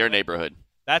 Your neighborhood.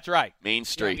 That's right. Mean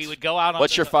streets. We would go out.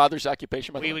 What's your father's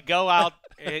occupation? We would go out.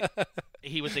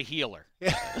 He was a healer.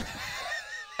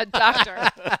 A doctor.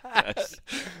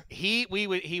 He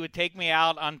would take me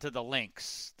out onto the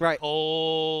links. Right.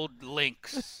 Cold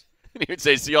links. He would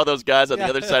say, see all those guys on the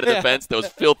other side of the fence, those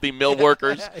filthy mill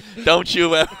workers? Don't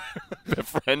you ever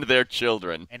befriend their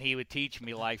children. And he would teach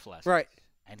me life lessons. Right.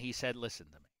 And he said, listen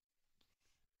to me.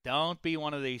 Don't be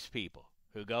one of these people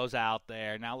who goes out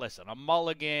there. Now, listen, a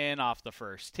mulligan off the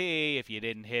first tee if you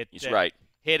didn't hit. He's right.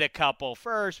 hit a couple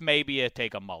first, maybe you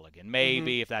take a mulligan.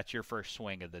 Maybe if that's your first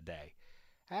swing of the day.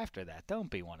 After that, don't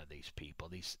be one of these people,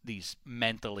 these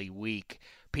mentally weak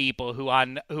people who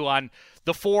on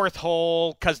the fourth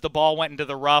hole, because the ball went into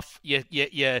the rough, you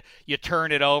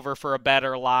turn it over for a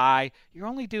better lie. You're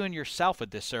only doing yourself a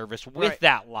disservice with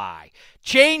that lie.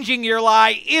 Changing your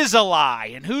lie is a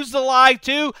lie. And who's the lie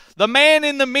to? The man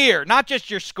in the mirror. Not just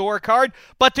your scorecard,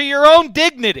 but to your own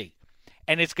dignity.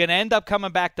 And it's going to end up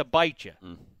coming back to bite you.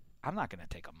 I'm not going to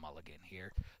take a mulligan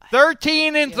here.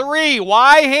 13-3.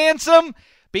 Why, handsome?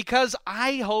 Because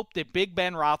I hope that Big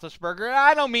Ben Roethlisberger, and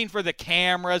I don't mean for the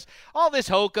cameras, all this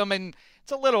hokum, and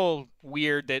it's a little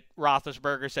weird that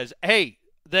Roethlisberger says, hey,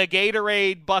 the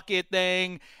Gatorade bucket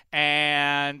thing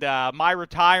and my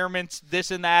retirement's this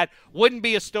and that wouldn't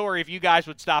be a story if you guys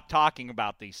would stop talking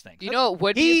about these things. You know, it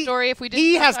would be a story if we didn't.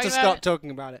 He has to stop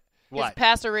talking about it. His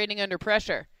passer rating under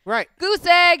pressure. Right. Goose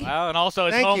egg. Well, and also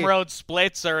his home road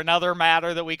splits are another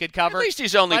matter that we could cover. At least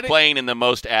he's only playing in the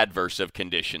most adverse of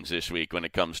conditions this week when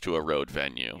it comes to a road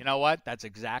venue. You know what? That's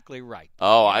exactly right.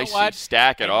 Oh, I see.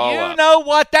 Stack it all up. You know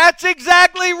what? That's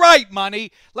exactly right,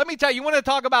 Money. Let me tell you, you want to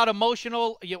talk about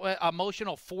emotional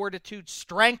fortitude,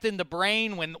 strength in the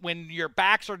brain when your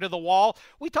backs are to the wall?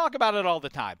 We talk about it all the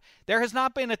time. There has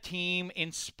not been a team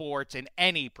in sports, in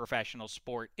any professional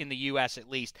sport, in the U.S. at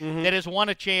least, that has won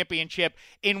a championship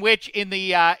in which in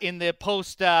the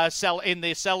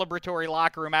celebratory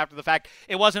locker room after the fact,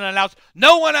 it wasn't announced,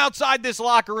 no one outside this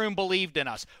locker room believed in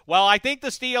us. Well, I think the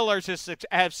Steelers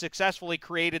have successfully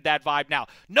created that vibe now.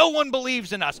 No one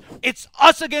believes in us. It's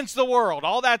us against the world,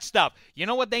 all that stuff. You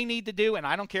know what they need to do? And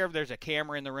I don't care if there's a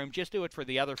camera in the room. Just do it for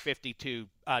the other 52,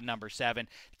 number 7.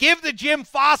 Give the Jim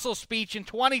Fossil speech in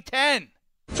 2010.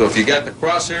 So if you got the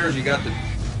crosshairs, you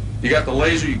got the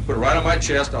laser, you can put it right on my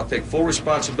chest. I'll take full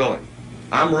responsibility.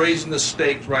 I'm raising the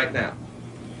stakes right now.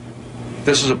 If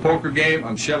this is a poker game,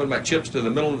 I'm shoving my chips to the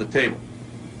middle of the table.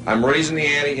 I'm raising the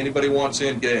ante. Anybody wants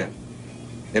in, get in.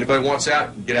 Anybody wants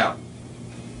out, get out.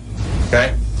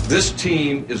 Okay? This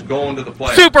team is going to the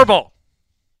playoffs. Super Bowl.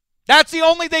 That's the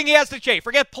only thing he has to chase.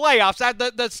 Forget playoffs.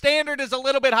 The standard is a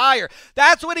little bit higher.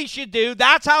 That's what he should do.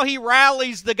 That's how he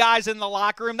rallies the guys in the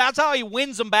locker room. That's how he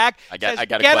wins them back. I got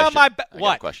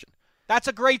a question. That's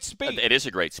a great speech. It is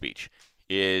a great speech.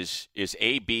 Is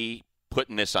AB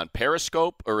putting this on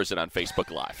Periscope or is it on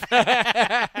Facebook Live?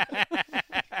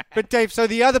 But Dave, so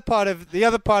the other part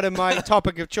of my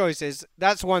topic of choice is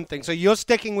that's one thing. So you're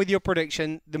sticking with your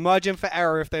prediction. The margin for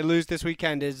error if they lose this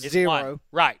weekend is 0. One.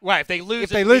 Right. If they lose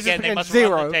this weekend, they must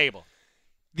 0. run the table.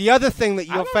 The other thing that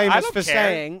you're famous for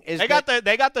saying is they got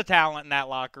the talent in that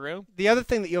locker room. The other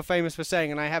thing that you're famous for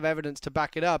saying, and I have evidence to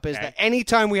back it up, is that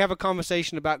anytime we have a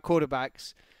conversation about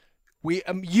quarterbacks,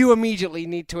 you immediately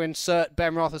need to insert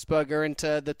Ben Roethlisberger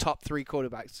into the top 3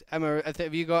 quarterbacks. Emma,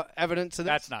 have you got evidence of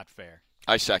that? That's not fair.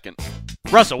 I second.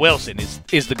 Russell Wilson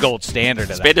is the gold standard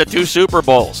of that. He's been to 2 Super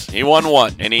Bowls. He won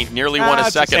 1, and he nearly won a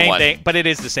second one. Thing, but it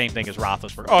is the same thing as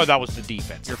Roethlisberger. Oh, that was the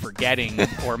defense. You're forgetting,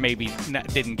 or maybe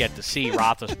didn't get to see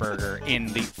Roethlisberger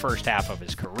in the first half of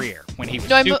his career when he was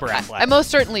super athletic. I most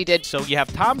certainly did. So you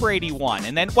have Tom Brady 1,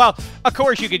 and then, well, of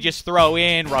course you could just throw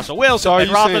in Russell Wilson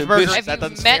and Roethlisberger.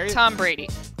 Have you met Tom Brady?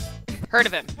 Heard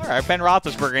of him? All right, Ben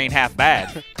Roethlisberger ain't half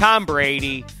bad. Tom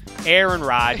Brady, Aaron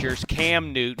Rodgers,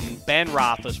 Cam Newton, Ben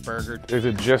Roethlisberger. Is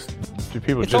it just, do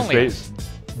people just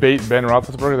bait Ben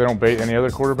Roethlisberger? They don't bait any other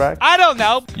quarterback? I don't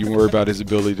know. You worry about his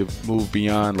ability to move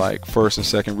beyond like first and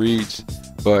second reads,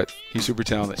 but he's super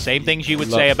talented. Same things you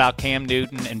would say about Cam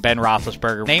Newton and Ben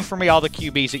Roethlisberger. Name for me all the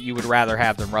QBs that you would rather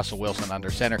have than Russell Wilson under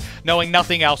center, knowing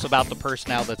nothing else about the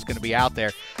personnel that's going to be out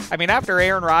there. I mean, after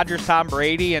Aaron Rodgers, Tom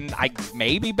Brady, and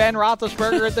maybe Ben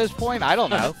Roethlisberger at this point, I don't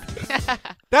know.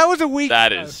 That was a week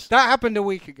ago. That happened a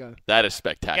week ago. That is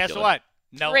spectacular. Guess what?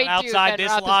 No one outside this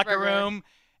locker room,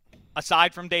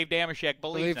 aside from Dave Damashek,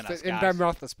 believes in us, guys. Ben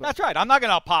Roethlisberger. That's right. I'm not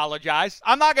going to apologize.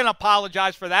 I'm not going to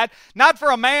apologize for that. Not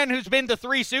for a man who's been to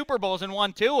 3 Super Bowls and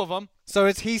won 2 of them. So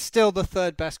is he still the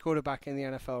 3rd best quarterback in the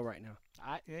NFL right now?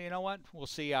 You know what? We'll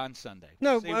see you on Sunday.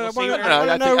 No,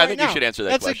 I think you should answer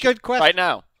that question. That's a good question. Right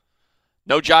now.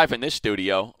 No jive in this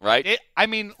studio, right? I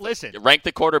mean, listen. Rank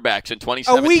the quarterbacks in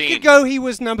 2017. A week ago, he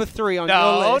was number 3 on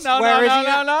your list.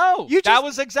 No. That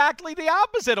was exactly the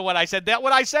opposite of what I said.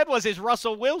 What I said was, is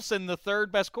Russell Wilson the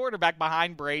 3rd best quarterback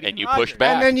behind Brady and you Rodgers? pushed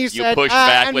back. And then you said, pushed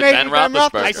back with Ben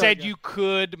Roethlisberger. I said you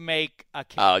could make a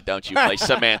case. Oh, don't you play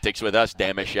semantics with us,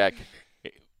 Damashek.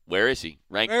 Where is he?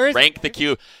 Rank the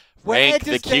Q. Rank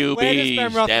the QBs,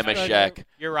 Damashek.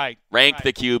 You're right. Rank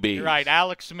the QBs. You're right.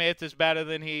 Alex Smith is better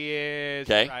than he is.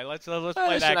 Okay. Right. Let's play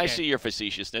that game. I see your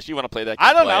facetiousness. You want to play that game?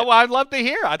 I don't know. Well, I'd love to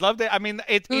hear. I mean,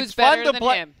 it's Who's fun better to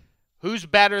play. Him? Who's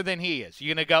better than he is?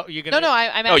 You gonna go? You gonna? No,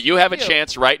 I'm. No, you have a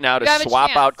chance right now to You have a swap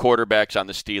chance. out quarterbacks on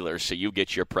the Steelers, so you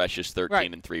get your precious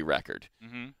 13-3 record.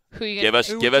 Mm-hmm. Who you Give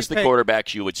gonna us the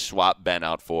quarterbacks you would swap Ben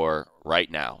out for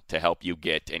right now to help you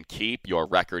get and keep your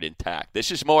record intact. This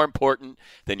is more important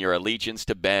than your allegiance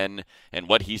to Ben and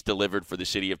what he's delivered for the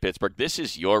city of Pittsburgh. This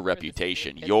is your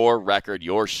reputation, your record,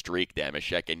 your streak,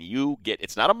 Damashek, and you get.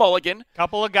 It's not a mulligan.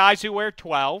 Couple of guys who wear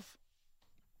 12.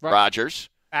 Rodgers,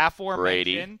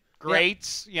 Aforementioned.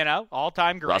 Greats,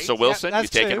 all-time greats. Russell Wilson. Yeah, you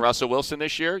taking true. Russell Wilson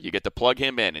this year? You get to plug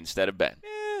him in instead of Ben.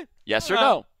 Yes or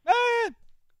no?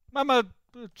 I'm a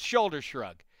shoulder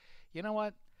shrug. You know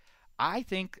what? I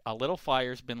think a little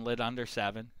fire's been lit under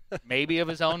 7, maybe of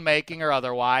his own making or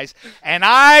otherwise, and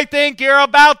I think you're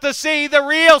about to see the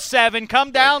real 7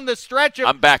 come down the stretch of.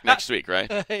 I'm back next week, right?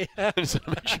 So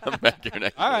make sure I'm back here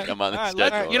next All right. week. I'm on the All right,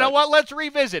 schedule. you know what? Let's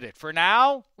revisit it. For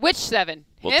now, Which 7?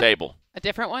 We'll Him? table. A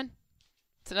different one?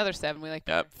 It's another 7 we like.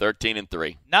 Yep,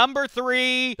 13-3. number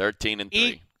 3.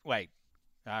 13-3. Wait.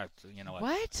 All right, so you know what?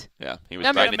 What? Yeah, he was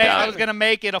Number writing it I down. was going to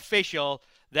make it official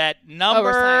that we're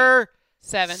number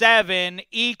saying 7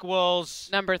 equals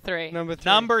Number 3.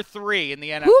 number 3 in the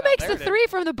NFL. Who makes There the it is. 3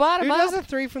 from the bottom Who up? does a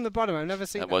 3 from the bottom? I've never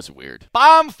seen That was weird.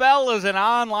 Bombfell is an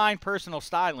online personal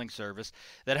styling service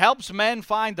that helps men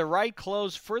find the right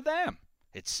clothes for them.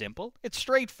 It's simple. It's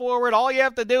straightforward. All you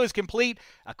have to do is complete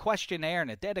a questionnaire,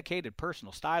 and a dedicated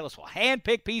personal stylist will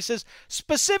handpick pieces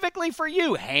specifically for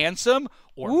you, handsome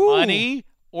or Ooh. money,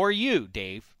 or you,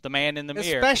 Dave, the man in the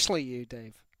mirror. Especially you,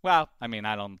 Dave. Well, I mean,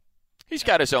 I don't. He's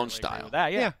got his own agree style. with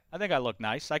that. Yeah. Yeah. I think I look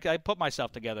nice. I put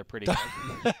myself together pretty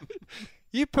good.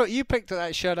 You picked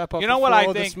that shirt up off You know the what I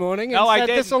floor think? this morning No, I and said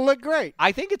didn't. this will look great.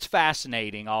 I think it's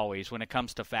fascinating always when it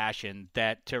comes to fashion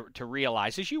to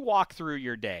realize as you walk through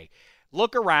your day,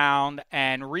 look around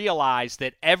and realize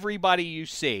that everybody you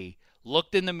see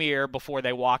looked in the mirror before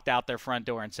they walked out their front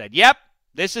door and said, "Yep,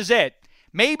 this is it."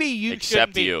 Maybe you Except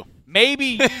shouldn't be. you.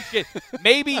 Maybe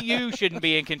you shouldn't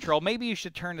be in control. Maybe you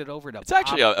should turn it over to. It's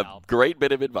actually a Bombfell. great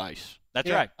bit of advice. That's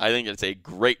right. I think it's a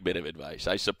great bit of advice.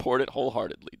 I support it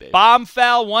wholeheartedly, Dave.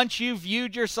 Bombfell, once you've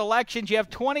viewed your selections, you have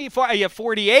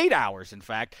 48 hours, in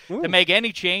fact, to make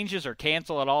any changes or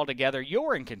cancel it altogether.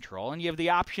 You're in control, and you have the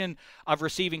option of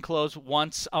receiving clothes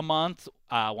once a month,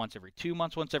 once every 2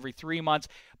 months, once every 3 months.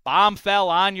 Bombfell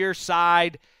on your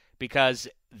side because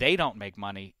they don't make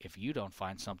money if you don't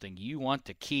find something you want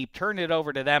to keep. Turn it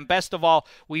over to them. Best of all,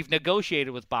 we've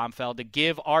negotiated with Bombfell to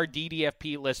give our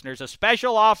DDFP listeners a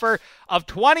special offer of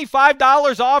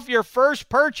 $25 off your first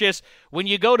purchase when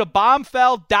you go to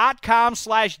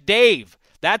bombfell.com/Dave.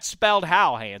 That's spelled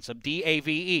how, handsome?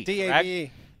 D-A-V-E. D-A-V-E.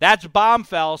 Correct? That's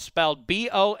Bombfell, spelled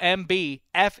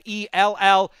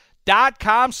BOMBFELL.com/Dave.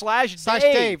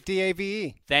 /Dave,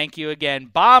 D-A-V-E. Thank you again.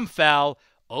 Bombfell,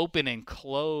 open and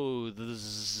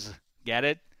close. Get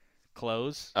it?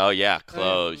 Close. Oh, yeah,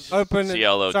 close. Open.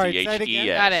 C-L-O-T-H-E-S. Sorry, say it again.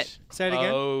 Got it. Say it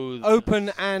again. Clothes.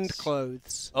 Open and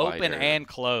clothes. Open Wider. and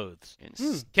clothes. And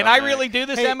Can I stomach. really do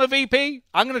this, Hey. Emma VP?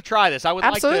 I'm going to try this. I would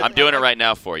Absolutely. like I'm doing it right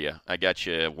now for you. I got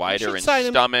you wider should in sign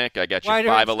him. stomach. I got you Wider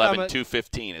in 5'11", stomach.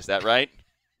 215. Is that right?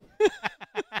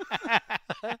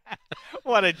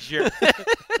 What a jerk.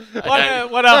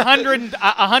 what a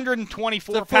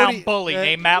 124-pound bully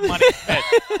named Matt Money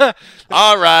Smith.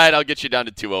 All right, I'll get you down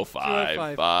to 205.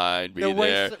 205. Fine, be The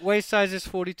there. waist size is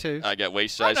 42. I got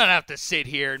waist I size. don't have to sit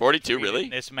here and 42, treat it really? in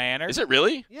this manner. Is it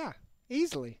really? Yeah,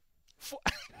 easily.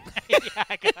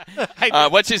 Yeah,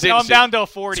 What's his no, I'm instinct? down to a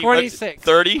 40. 26.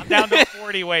 30? I'm down to a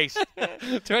 40 waist.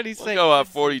 26. We'll go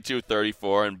 42,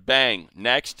 34, and bang.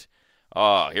 Next.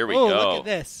 Oh, here we Oh, go. look at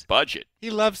this. Budget. He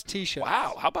loves T-shirts.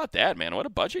 Wow, how about that, man? What a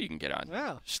budget you can get on.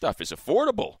 Wow. Stuff is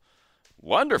affordable.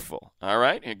 Wonderful. All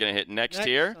right, you're going to hit next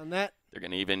here. On that. They're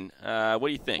going to even, what do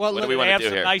you think? Well, what do look, we They want have to do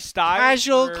some here? nice style.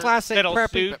 Casual, for classic, fiddle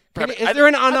preppy. suit. Is there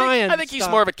an unironed I think he's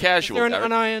style? more of a casual. Is there an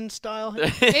Derek. unironed style?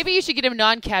 Maybe you should get him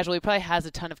non-casual. He probably has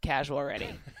a ton of casual already.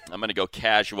 I'm going to go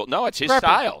casual. No, it's his Preppy.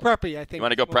 style. Preppy, I think. You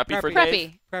want to go preppy for Preppy.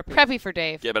 Dave? Preppy for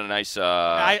Dave. Give it a nice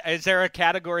Is there a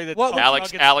category that's What-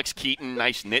 Alex Keaton,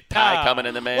 nice knit tie coming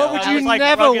in the mail. What would I you was like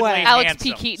never ruggedly wear? Alex P.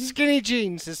 handsome. Keaton. Skinny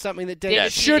jeans is something that David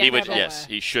Yes, should he would. never Yes,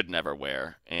 wear. he should never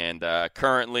wear. And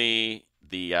currently,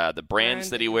 the brands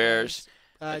that he wears.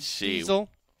 Let's see. Diesel.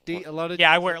 A lot of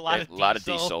Yeah, I wear a lot of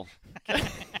diesel.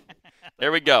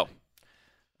 There we go.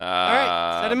 All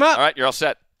right, set him up. All right, you're all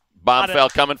set. Bombfell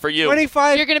coming for you.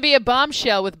 25. You're going to be a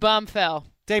bombshell with Bombfell.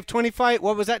 Dave, 25.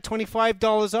 What was that?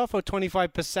 $25 off or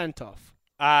 25% off?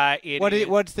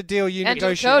 What's the deal you Enter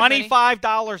negotiate? code.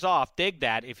 $25 off. Dig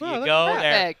that. If you Oh, go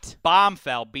there, perfect.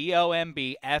 Bombfell,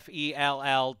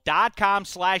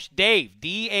 BOMBFELL.com/Dave,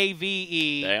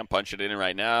 DAVE. Okay, I'm punching it in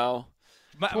right now.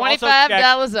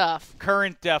 $25 off.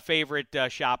 Current favorite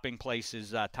shopping place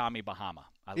is Tommy Bahama.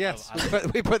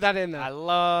 We put that in there. I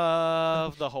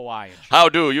love the Hawaiian. How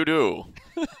do you do?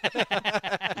 All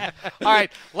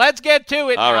right, let's get to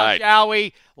it All now, right. shall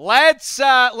we? Let's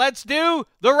do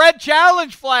the Red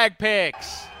Challenge flag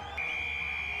picks.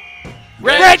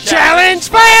 Red Challenge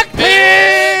flag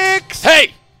picks!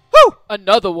 Hey! Woo!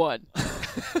 Another one.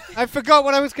 I forgot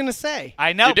what I was going to say.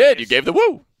 I know. You did. You gave the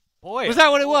woo. Boy. Was that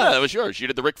what it was? Yeah, that was yours. You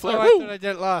did the Ric Flair Oh, I woo. thought I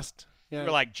did it last. Yeah. You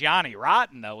were like Johnny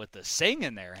Rotten, though, with the sing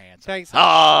in their hands. Thanks.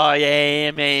 Oh,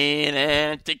 yeah, man,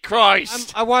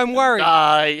 Antichrist. I'm worried.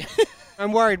 Die.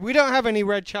 I'm worried. We don't have any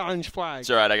Red Challenge flags. It's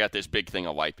all right. I got this big thing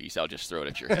of wipies. I'll just throw it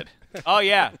at your head. Oh,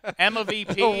 yeah. Emma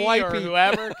VP or Wipey.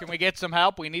 whoever. Can we get some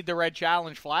help? We need the Red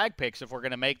Challenge flag picks if we're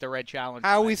going to make the Red Challenge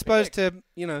How are flag we supposed pick.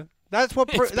 to, that's what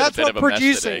It's been a that's bit what of a mess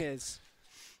producing today. is.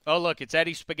 Oh, look, it's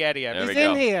Eddie Spaghetti. There He's we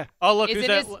go. in here. Oh, look It's who's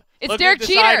in that. his- it's look Derek who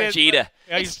Jeter. decided- Cheetah.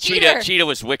 Yeah, he's Cheetah. Cheetah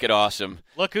was wicked awesome.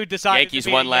 Look who decided Yankees to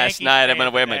be won a last Yankees night. I'm fan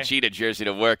going to wear my today. Cheetah jersey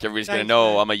to work. Everybody's going to Thanks,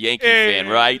 know man. I'm a Yankee Hey, fan,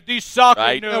 right? These soccer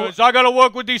Right? nerds. I got to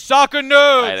work with these soccer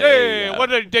nerds. Right, Hey, yeah.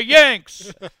 what are the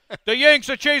Yanks? The Yanks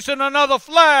are chasing another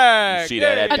flag. You see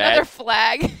that Hey. at Another bat?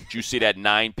 flag. Did you see that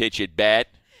 9-pitch at bat?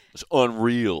 It was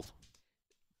unreal.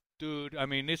 Dude, I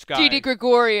mean, this guy. Didi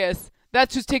Gregorius.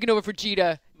 That's who's taking over for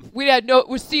Jeter. It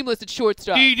was seamless at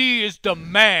shortstop. Didi is the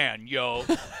man, yo.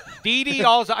 Didi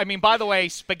also, I mean, by the way,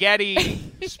 Spaghetti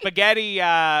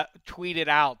tweeted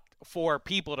out for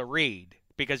people to read,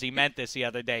 because he meant this the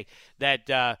other day, that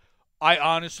I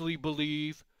honestly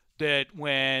believe that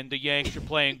when the Yanks are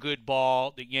playing good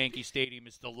ball, the Yankee Stadium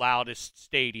is the loudest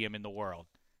stadium in the world.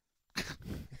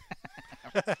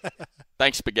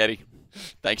 Thanks, Spaghetti.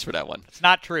 Thanks for that one. It's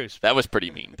not true. That was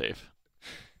pretty mean, Dave.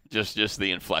 Just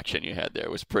the inflection you had there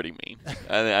was pretty mean.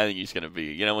 I think he's going to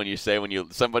be,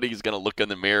 when somebody's going to look in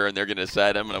the mirror and they're going to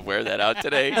decide, I'm going to wear that out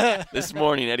today. This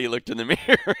morning, Eddie looked in the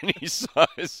mirror and he saw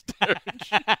his Derek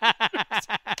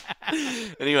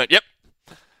and he went, yep.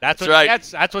 That's what right. he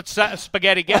gets. That's what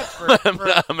Spaghetti gets for I'm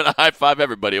going to high five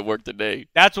everybody at work today.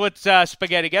 That's what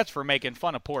Spaghetti gets for making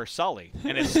fun of poor Sully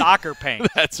and his soccer paint.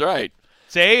 That's right.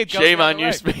 See, it goes Shame the on other you,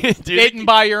 way. Spaghetti. Bitten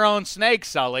by your own snake,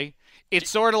 Sully. It's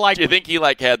sort of like. Do you think he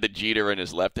had the Jeter in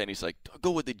his left hand? He's like, do I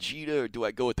go with the Jeter or do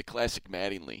I go with the classic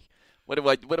Mattingly? What am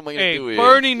I going to do here?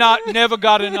 Bernie never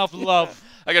got enough love.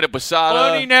 I got a Posada.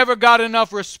 Bernie never got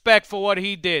enough respect for what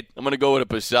he did. I'm going to go with a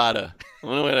Posada.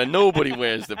 Nobody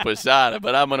wears the Posada,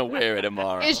 but I'm going to wear it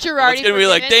tomorrow. Is Girardi It's going to be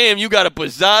like, forgiven? damn, you got a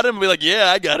Posada? I'm going to be like, yeah,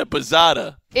 I got a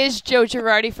Posada. Is Joe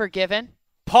Girardi forgiven?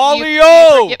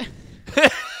 Paulio!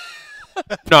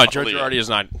 No, Joe Girardi is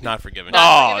not forgiven. Not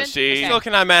Oh, forgiven? see? Okay. Still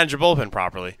cannot manage a bullpen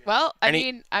properly. Well, And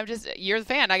he- you're the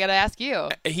fan. I got to ask you.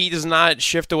 He does not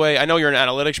shift away. I know you're an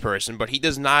analytics person, but he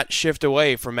does not shift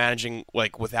away from managing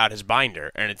without his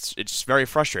binder, and it's very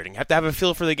frustrating. You have to have a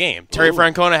feel for the game. Terry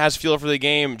Francona has a feel for the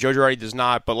game. Joe Girardi does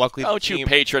not, but luckily Don't the you team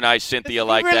patronize Cynthia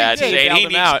like really that, did. saying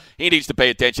Bailed him out. he needs to pay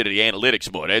attention to the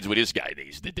analytics more. That's what this guy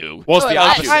needs to do. Well, it's the Well,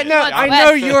 opposite. I know. West. I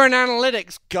know you're an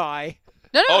analytics guy.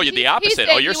 No, Oh, you're the opposite.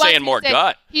 Oh, you're saying more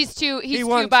gut. He's too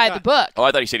wants by gut. the book. Oh,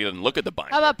 I thought he said he doesn't look at the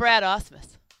binder. How about Brad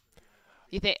Osmus?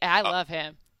 You think I love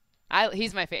him?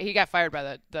 He's my favorite. He got fired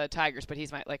by the Tigers, but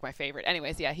he's my favorite.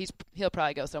 Anyways, yeah, he'll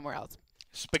probably go somewhere else.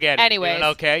 Spaghetti. Anyways, Doing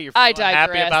okay? You're I feeling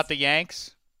happy digress. about the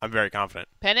Yanks? I'm very confident.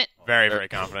 Pennant. Very, very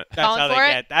confident. That's Calling how they for it?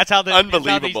 get. That's how these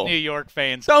Unbelievable. New York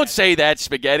fans. Don't say that,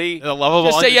 Spaghetti. The lovable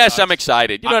Just say, yes, underdogs. I'm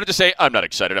excited. You don't have to say, I'm not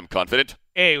excited, I'm confident.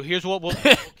 Hey, here's what we'll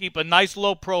do. Keep a nice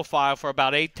low profile for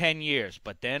about 8-10 years,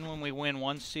 but then when we win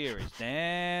one series,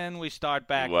 then we start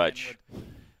back. Watch.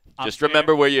 I'm Just fair.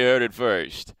 remember where you heard it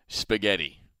first.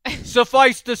 Spaghetti.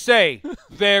 Suffice to say,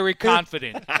 very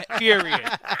confident. Period.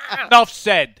 Enough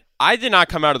said. I did not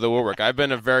come out of the woodwork. I've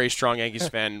been a very strong Yankees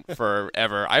fan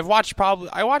forever. I watched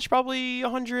probably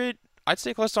 100. I'd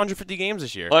say close to 150 games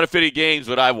this year. 150 games,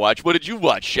 what I watched. What did you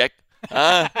watch, Sheck?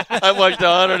 Huh? I watched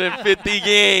 150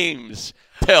 games.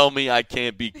 Tell me I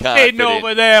can't be confident. Sitting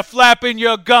over there flapping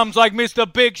your gums like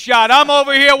Mr. Big Shot. I'm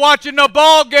over here watching the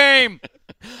ball game.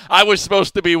 I was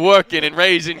supposed to be working and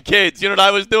raising kids. You know what I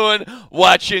was doing?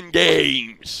 Watching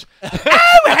games.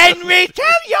 Oh, Henry, tell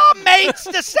your mates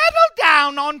to settle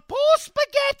down on poor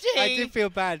Spaghetti. I do feel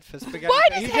bad for Spaghetti. Why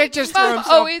but does he did Hank's just throw mom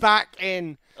himself always- back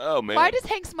in. Oh, man. Why does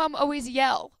Hank's mom always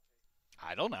yell?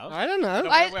 I don't know. I don't know.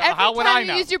 Well, Every how would time I you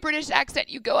know? use your British accent,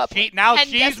 you go up. Now 10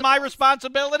 she's my decibels.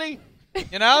 responsibility?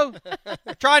 You know?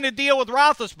 Trying to deal with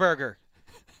Roethlisberger.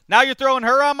 Now you're throwing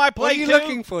her on my plate, What are you too?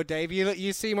 looking for, Dave?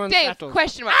 You seem Dave, unsettled.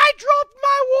 question mark. I dropped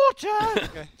my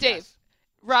water. Dave,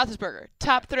 Roethlisberger,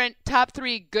 top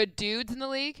three good dudes in the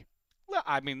league.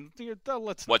 I mean,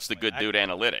 let's. What's the good dude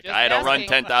analytic? Just I don't run asking.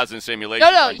 10,000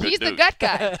 simulations. No, on good he's the dudes. gut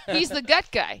guy. He's the gut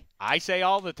guy. I say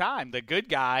all the time, the good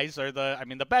guys are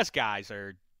the best guys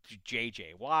are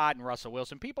J.J. Watt and Russell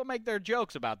Wilson. People make their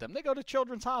jokes about them. They go to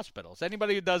children's hospitals.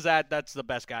 Anybody who does that, that's the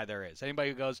best guy there is.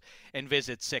 Anybody who goes and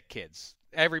visits sick kids.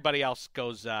 Everybody else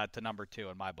goes to number 2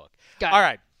 in my book. Got it. All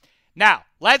right. Now,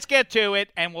 let's get to it,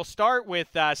 and we'll start with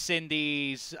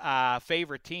Cindy's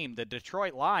favorite team, the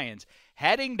Detroit Lions,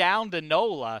 heading down to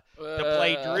NOLA to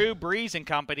play Drew Brees and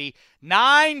company.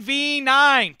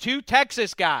 9v9, 2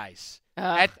 Texas guys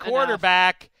at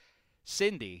quarterback. Enough.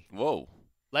 Cindy. Whoa.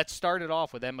 Let's start it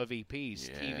off with Emma VP's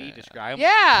TV describe.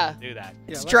 Yeah. Do that.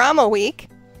 It's drama week.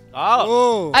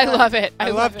 Oh. I love it. I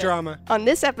love drama. On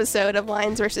this episode of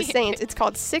Lions vs. Saints, it's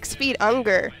called 6 Feet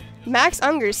Unger. Max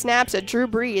Unger snaps at Drew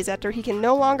Brees after he can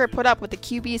no longer put up with the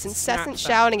QB's incessant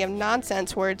shouting of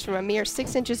nonsense words from a mere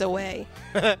 6 inches away.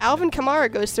 Alvin Kamara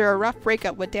goes through a rough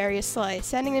breakup with Darius Slay,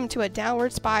 sending him to a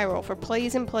downward spiral for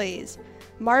plays and plays.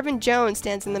 Marvin Jones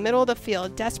stands in the middle of the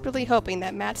field, desperately hoping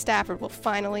that Matt Stafford will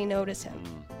finally notice him.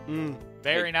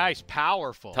 Very nice.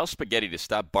 Powerful. Tell Spaghetti to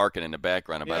stop barking in the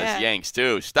background about his Yanks,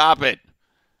 too. Stop it.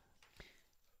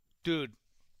 Dude,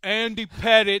 Andy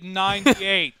Pettit,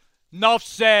 98. Enough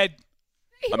said.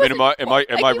 I mean, am I he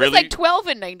really? was like 12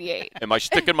 in 98. Am I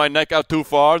sticking my neck out too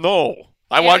far? No.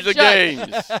 I watch the games.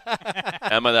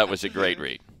 Emma, that was a great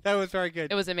read. That was very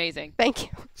good. It was amazing. Thank you.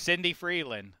 Cindy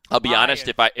Freeland. I'll be honest,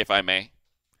 if I may,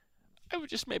 I would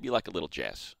just maybe like a little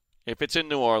jazz. If it's in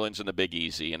New Orleans and the Big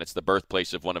Easy and it's the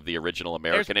birthplace of one of the original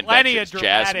American inventions,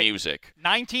 jazz music.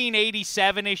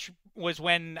 1987-ish was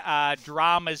when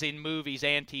dramas in movies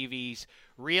and TVs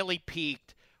really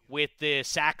peaked with the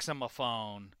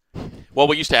saxophone. Well,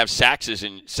 we used to have saxes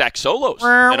and sax solos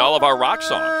in all of our rock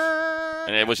songs.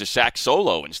 And it was a sax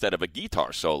solo instead of a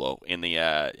guitar solo in the,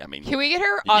 Can we get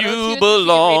her You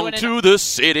belong to the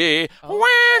city.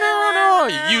 Oh.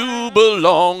 You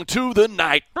belong to the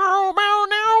night.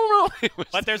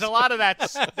 But there's a lot of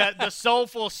the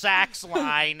soulful sax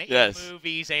line in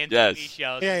movies and TV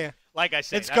shows. Yeah. Like I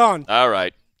said. It's gone. All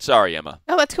right. Sorry, Emma.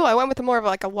 Oh, that's cool. I went with more of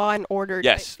like a Law and Order.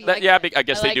 Yes. Type I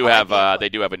guess they do have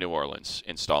a New Orleans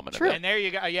installment True. of it. And there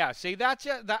you go. Yeah. See, that's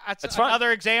fine.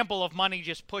 another example of money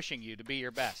just pushing you to be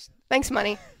your best. Thanks,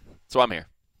 money. So I'm here.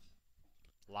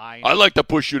 Lions. I like to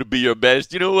push you to be your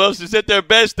best. You know who else is at their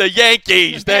best? The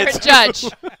Yankees. That's Judge.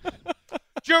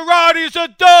 Girardi's a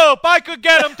dope. I could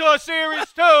get him to a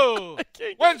series too.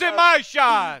 When's it my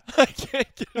shot? I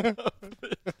can't get enough of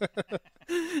it.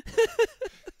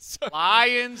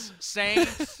 Lions,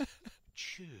 Saints,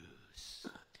 choose.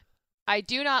 I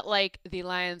do not like the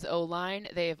Lions O-line.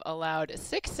 They've allowed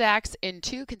 6 sacks in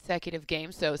 2 consecutive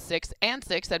games, so 6 and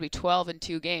 6. That'd be 12 in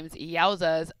 2 games.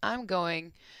 Yowzas. I'm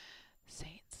going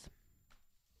Saints.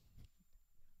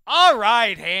 All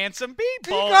right, handsome. Be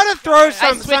bold. You gotta throw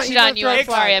some. I switched it on you. I'm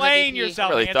sorry, Explain MVP.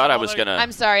 yourself. I really thought I was going to.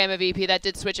 I'm sorry, I'm a VP. That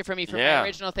did switch it for me from my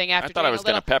original thing. After I thought I was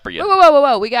going to pepper you.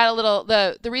 Whoa. We got a little.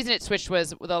 The reason it switched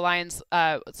was the Lions.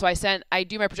 So I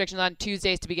do my projections on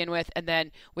Tuesdays to begin with, and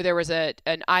then there was an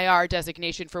IR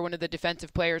designation for one of the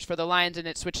defensive players for the Lions, and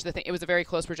it switched the thing. It was a very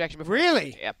close projection before.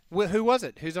 Really? Yep. Who was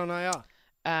it? Who's on IR?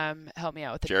 Help me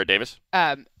out with it. Jared Davis?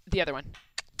 The other one.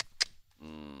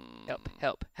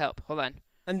 Help. Hold on.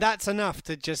 And that's enough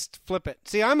to just flip it.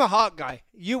 See, I'm a heart guy.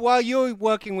 While you're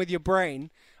working with your brain,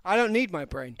 I don't need my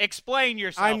brain. Explain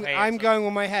yourself, I'm going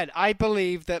with my head. I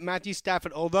believe that Matthew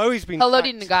Stafford, although he's been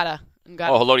Haloti Ngata.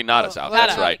 Oh, Haloti Ngata's out.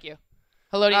 That's right. Thank you.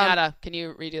 Haloti Ngata. Can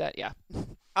you redo that? Yeah.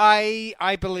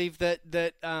 I believe that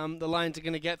the Lions are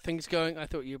going to get things going. I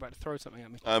thought you were about to throw something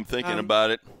at me. I'm thinking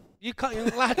about it. You can't. You're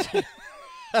allowed to.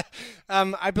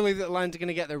 I believe that the Lions are going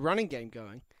to get their running game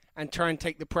going and try and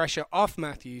take the pressure off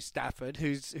Matthew Stafford,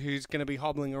 who's going to be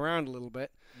hobbling around a little bit.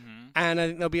 Mm-hmm. And I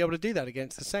think they'll be able to do that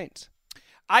against the Saints.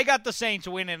 I got the Saints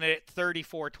winning at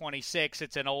 34-26.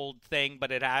 It's an old thing,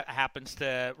 but it happens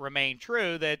to remain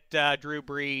true that Drew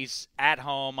Brees at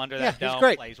home under that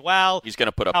dome plays well. He's going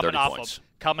to put up 30 points.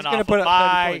 Coming off a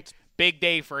bye. Big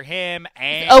day for him.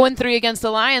 And 0-3 against the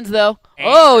Lions, though.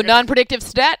 Non-predictive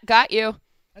stat. Got you.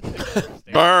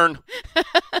 Burn.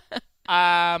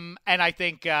 And I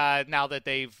think now that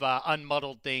they've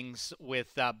unmuddled things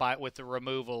with the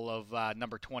removal of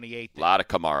number 28. A lot of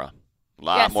Kamara. A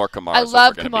lot more Kamara. I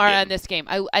love Kamara in this game.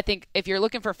 I think if you're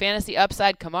looking for fantasy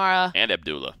upside, Kamara. And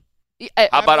Abdullah.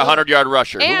 How about a 100-yard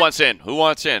rusher? Who wants in?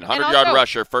 100-yard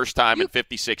rusher, first time in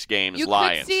 56 games, you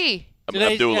Lions. Could see.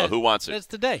 Abdullah, who wants it? That's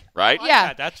today. Right?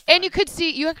 Yeah. That's fun. And you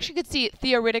actually could see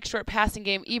Theo Riddick's short passing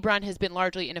game. Ebron has been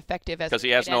largely ineffective because he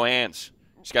has no hands.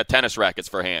 He's got tennis rackets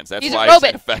for hands. That's he's why he's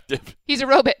ineffective. He's a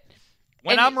robot.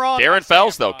 When I'm wrong, Darren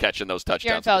Fells though catching those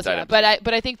touchdowns. Darren Fells, yeah.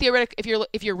 But I think theoretic if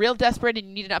you're real desperate and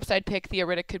you need an upside pick,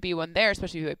 theoretic could be one there,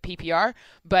 especially with PPR.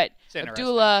 But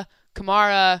Abdullah,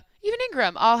 Kamara, even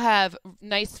Ingram all have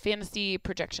nice fantasy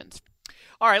projections.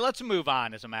 All right, let's move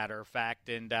on, as a matter of fact,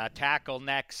 and tackle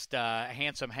next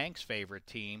Handsome Hank's favorite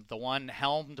team, the one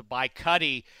helmed by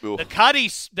Cuddy, the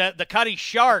Cuddy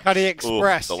Sharks. Cuddy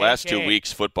Express. The last 2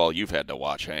 weeks football you've had to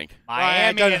watch, Hank.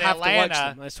 Miami and Atlanta. To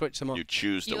watch them. I switch them on. You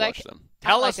choose to watch them.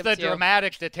 Tell us the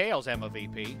dramatic details, Emma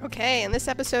VP. Okay, and this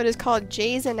episode is called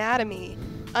Jay's Anatomy.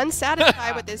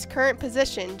 Unsatisfied with his current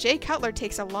position, Jay Cutler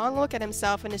takes a long look at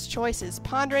himself and his choices,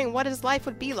 pondering what his life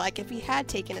would be like if he had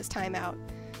taken his time out.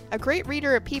 A great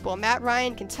reader of people, Matt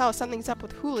Ryan can tell something's up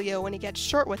with Julio when he gets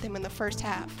short with him in the first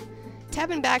half.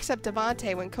 Tevin backs up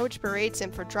Devontae when Coach berates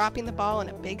him for dropping the ball in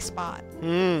a big spot.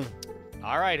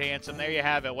 All right, Handsome, there you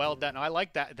have it. Well done. I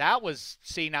like that. That was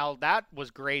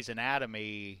Grey's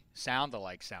Anatomy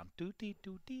sound-alike sound. Doody.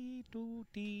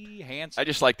 Handsome. I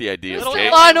just like the idea. It was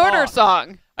a Law and Order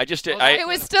song. It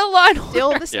was still Law and Order.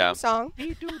 Still the same song.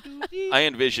 I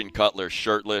envision Cutler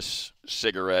shirtless,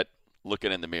 cigarette,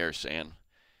 looking in the mirror saying,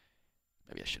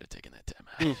 maybe I should have taken that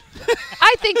time.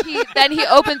 I think he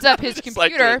opens up his computer,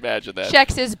 like to imagine that.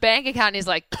 Checks his bank account, and he's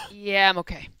like, yeah, I'm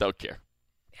okay. Don't care.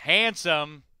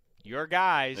 Handsome, your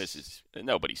guys.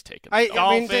 Nobody's taking the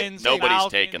Dolphins. Nobody's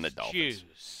taking the Dolphins.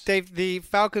 Dave, the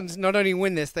Falcons not only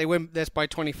win this, they win this by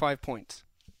 25 points.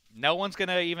 No one's going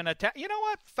to even attack. You know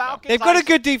what? Falcons. They've got a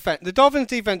good defense. The Dolphins'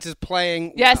 defense is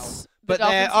playing well, but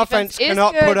their offense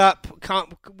cannot put up.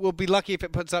 Will be lucky if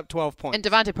it puts up 12 points. And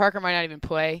Devontae Parker might not even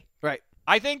play. Right.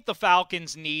 I think the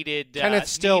Falcons needed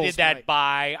that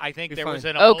bye. I think there was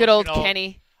an good old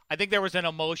Kenny. I think there was an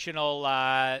emotional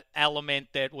element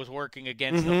that was working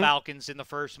against the Falcons in the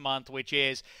first month, which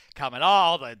is coming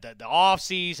all the off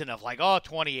season of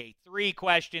 28-3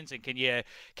 questions, and can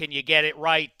you get it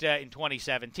right in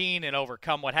 2017 and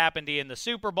overcome what happened to you in the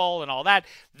Super Bowl and all that?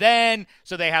 Then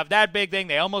so they have that big thing.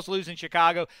 They almost lose in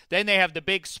Chicago. Then they have the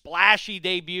big splashy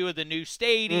debut of the new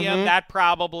stadium. That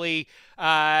probably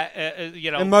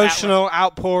emotional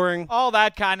outpouring, all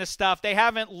that kind of stuff. They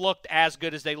haven't looked as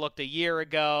good as they looked a year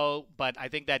ago, but I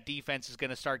think that defense is going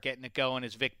to start getting it going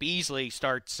as Vic Beasley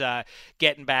starts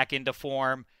getting back into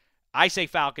form. I say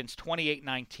Falcons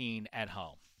 28-19 at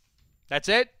home. That's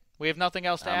it? We have nothing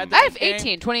else to add to I have this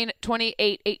game?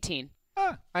 28-18.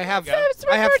 I have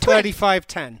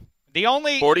 35-10. The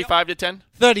only 45-10?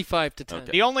 35-10.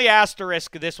 Okay. The only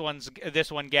asterisk this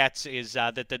one gets is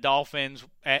that the Dolphins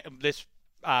this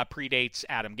predates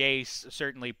Adam Gase,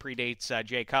 certainly predates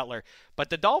Jay Cutler,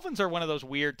 but the Dolphins are one of those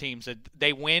weird teams that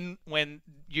they win when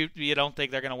you don't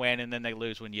think they're going to win, and then they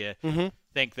lose when you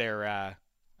think they're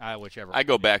whichever. I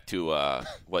go back to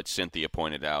what Cynthia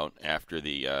pointed out after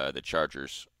the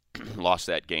Chargers lost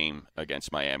that game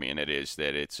against Miami, and it's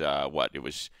it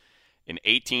was an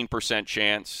 18%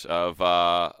 chance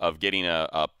of getting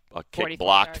a kick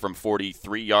blocked from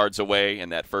 43 yards away in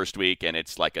that first week, and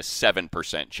it's like a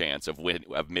 7% chance of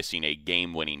missing a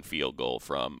game-winning field goal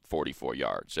from 44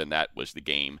 yards, and that was the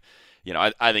game.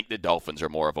 I think the Dolphins are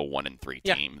more of a 1-3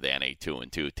 team than a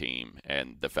 2-2 team,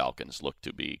 and the Falcons look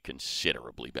to be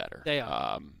considerably better. They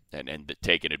are. And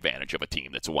taking advantage of a team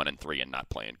that's 1-3 and not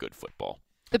playing good football.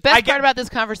 The best part about this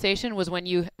conversation was when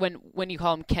you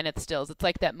call him Kenneth Stills. It's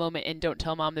like that moment in Don't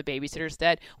Tell Mom the Babysitter's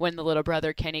Dead when the little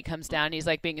brother Kenny comes down. He's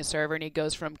like being a server, and he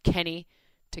goes from Kenny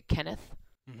to Kenneth.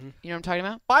 You know what I'm talking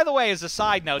about? By the way, as a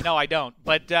side note, no, I don't.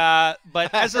 But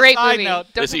as a Great side movie. note,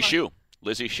 Lizzie Shue.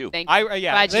 Thank you.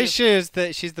 Lizzie Shue is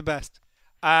she's the best.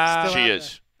 She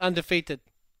is undefeated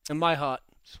in my heart.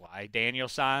 That's why Daniel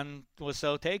San was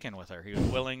so taken with her. He was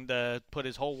willing to put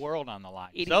his whole world on the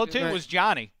line. 82. So too was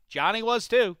Johnny. Johnny was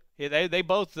too. They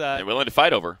both. They're willing to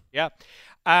fight over. Yeah.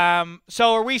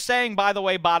 So are we saying, by the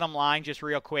way, bottom line, just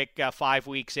real quick, 5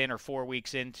 weeks in or 4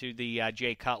 weeks into the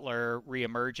Jay Cutler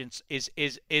reemergence, is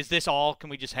this all? Can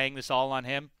we just hang this all on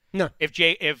him? No.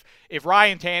 If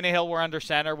Ryan Tannehill were under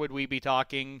center, would we be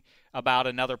talking about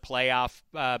another playoff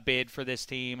bid for this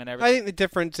team and everything? I think the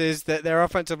difference is that their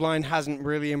offensive line hasn't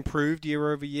really improved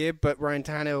year over year, but Ryan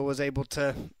Tannehill was able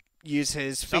to use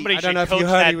his feet. I don't know if you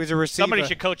heard he was a receiver. Somebody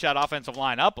should coach that offensive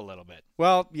line up a little bit.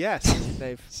 Well, yes,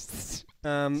 Dave.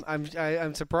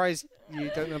 I'm surprised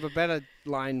you don't have a better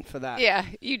line for that. Yeah,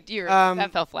 that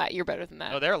fell flat. You're better than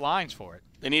that. No, there are lines for it.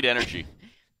 They need energy.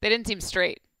 They didn't seem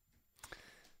straight.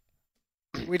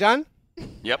 We done?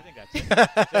 Yep. I think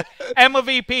that's it. Emma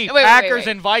VP, Packers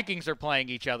and Vikings are playing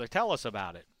each other. Tell us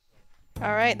about it.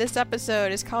 All right, this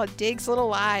episode is called Diggs' Little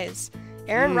Lies.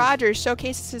 Aaron Rodgers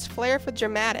showcases his flair for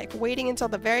dramatic, waiting until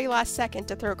the very last second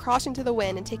to throw caution to the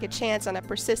wind and take a chance on a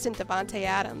persistent Davante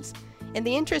Adams. In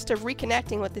the interest of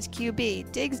reconnecting with his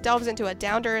QB, Diggs delves into a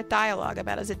down-to-earth dialogue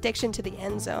about his addiction to the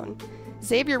end zone.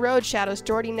 Xavier Rhodes shadows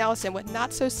Jordy Nelson with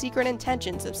not-so-secret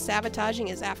intentions of sabotaging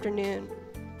his afternoon.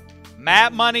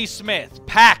 Matt Money Smith,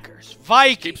 Packers,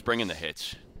 Vikings. Keeps bringing the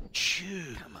hits.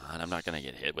 Come on, I'm not going to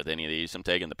get hit with any of these. I'm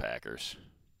taking the Packers.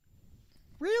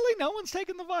 Really? No one's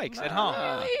taking the Vikes at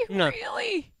home?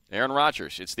 Really? Aaron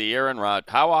Rodgers. It's the Aaron Rod.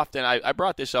 How often? I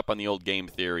brought this up on the old Game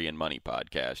Theory and Money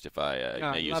podcast, if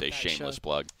I may use a shameless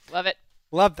plug. Love it.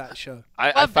 Love that show.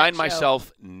 I find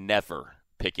myself never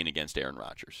picking against Aaron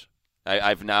Rodgers.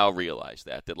 I've now realized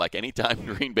that like anytime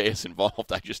Green Bay is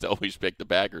involved, I just always pick the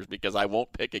Packers because I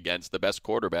won't pick against the best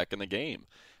quarterback in the game.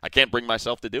 I can't bring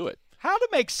myself to do it. How to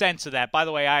make sense of that? By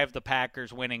the way, I have the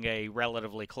Packers winning a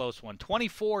relatively close one,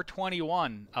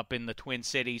 24-21 up in the Twin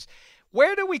Cities.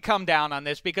 Where do we come down on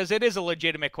this? Because it is a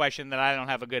legitimate question that I don't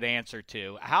have a good answer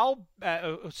to. How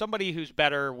somebody who's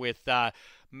better with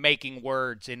making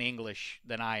words in English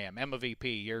than I am, Emma VP,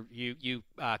 you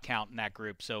count in that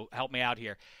group, so help me out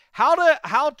here. How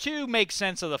to make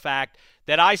sense of the fact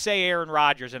that I say Aaron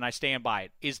Rodgers, and I stand by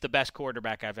it, is the best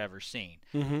quarterback I've ever seen.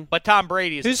 Mm-hmm. But Tom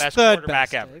Brady is Who's the best third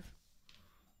quarterback best, ever.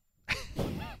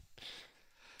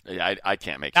 Yeah, I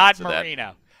can't make Not sense of that.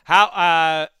 Marino.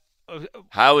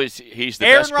 How is he's the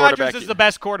Aaron best quarterback? Rodgers is the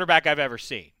best quarterback I've ever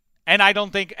seen. And I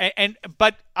don't think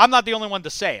but I'm not the only one to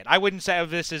say it. I wouldn't say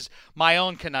this is my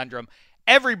own conundrum.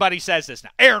 Everybody says this now.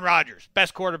 Aaron Rodgers,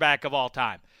 best quarterback of all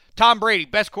time. Tom Brady,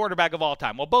 best quarterback of all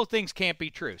time. Well, both things can't be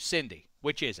true. Cindy,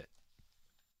 which is it?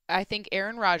 I think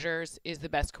Aaron Rodgers is the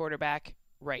best quarterback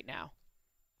right now.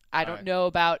 I don't know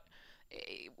about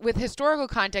with historical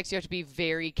context, you have to be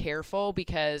very careful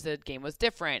because the game was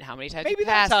different. How many times Maybe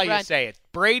that's how you say it.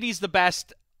 Brady's the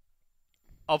best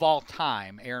of all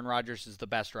time. Aaron Rodgers is the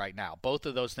best right now. Both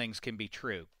of those things can be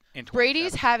true.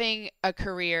 Brady's having a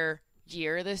career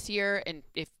year this year, and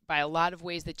if by a lot of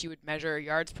ways that you would measure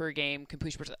yards per game,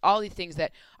 completion percent, all these things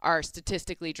that are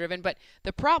statistically driven. But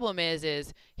the problem is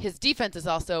his defense is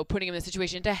also putting him in a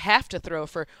situation to have to throw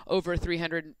for over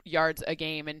 300 yards a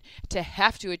game and to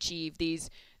have to achieve these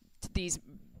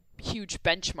huge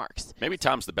benchmarks. Maybe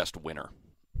Tom's the best winner.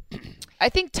 I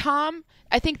think Tom's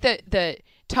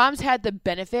had the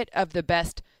benefit of the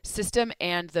best system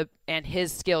and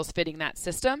his skills fitting that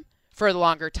system for a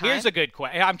longer time. Here's a good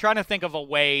question. I'm trying to think of a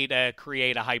way to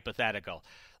create a hypothetical.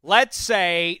 Let's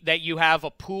say that you have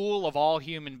a pool of all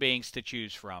human beings to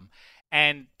choose from,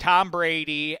 and Tom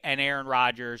Brady and Aaron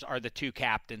Rodgers are the two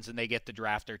captains, and they get to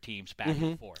draft their teams back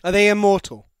and forth. Are they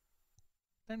immortal?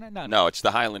 No, it's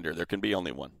the Highlander. There can be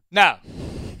only one. No.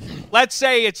 Let's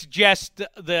say it's just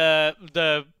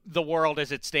the world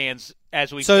as it stands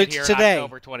as we sit here today. In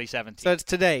October 2017. So it's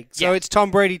today. Yeah. So it's Tom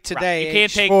Brady today, right. You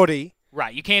can't age 40.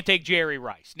 Right. You can't take Jerry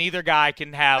Rice. Neither guy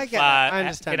can have I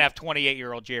understand. can have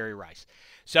 28-year-old Jerry Rice.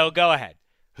 So go ahead.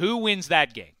 Who wins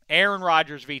that game? Aaron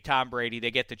Rodgers v. Tom Brady.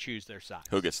 They get to choose their side.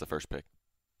 Who gets the first pick?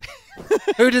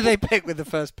 Who do they pick with the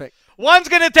first pick? One's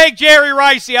going to take Jerry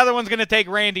Rice. The other one's going to take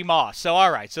Randy Moss. So,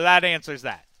 all right. So that answers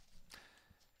that.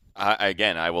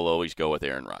 I will always go with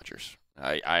Aaron Rodgers.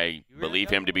 I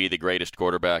believe him to be the greatest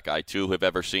quarterback I, too, have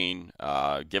ever seen.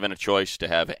 Given a choice to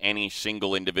have any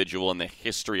single individual in the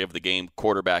history of the game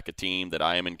quarterback a team that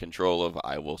I am in control of,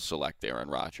 I will select Aaron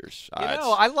Rodgers.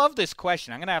 I love this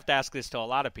question. I'm going to have to ask this to a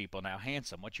lot of people now.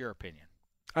 Handsome, what's your opinion?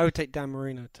 I would take Dan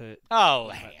Marino to. Oh,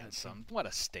 Handsome. What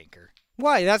a stinker.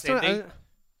 Why? That's Cindy? not.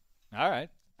 All right.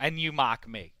 And you mock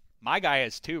me. My guy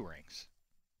has 2 rings.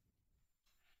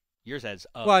 Yours has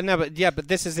Well, no, but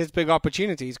this is his big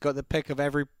opportunity. He's got the pick of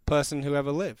every person who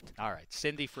ever lived. All right,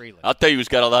 Cindy Freeland. I'll tell you who's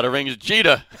got a lot of rings.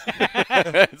 Jeter.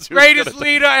 Greatest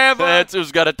leader ever. That's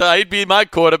who's got a tie. He'd be my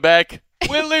quarterback.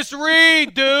 Willis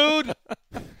Reed, dude.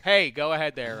 Hey, go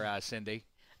ahead there, Cindy.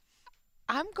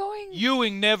 I'm going.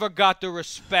 Ewing never got the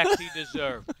respect he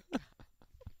deserved.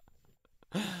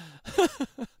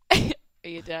 Are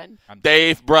you done?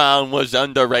 Dave Brown was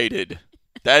underrated.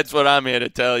 That's what I'm here to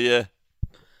tell you.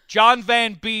 John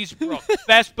Van Beesbrook,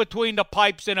 best between the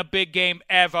pipes in a big game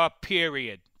ever,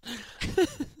 period.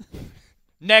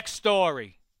 Next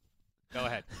story. Go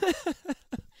ahead.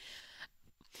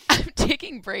 I'm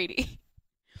taking Brady.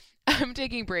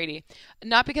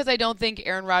 Not because I don't think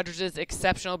Aaron Rodgers is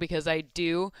exceptional, because I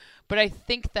do, but I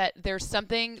think that there's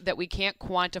something that we can't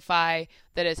quantify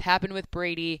that has happened with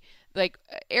Brady like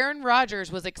Aaron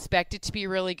Rodgers was expected to be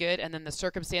really good, and then the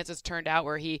circumstances turned out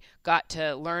where he got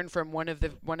to learn from one of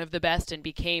the best and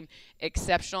became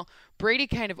exceptional. Brady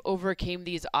kind of overcame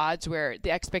these odds where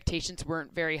the expectations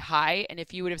weren't very high, and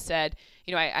if you would have said,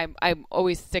 I'm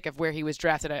always sick of where he was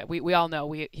drafted. We all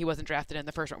know he wasn't drafted in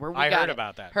the first round. I heard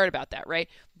about that, right?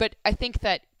 But I think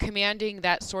that commanding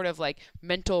that sort of like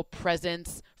mental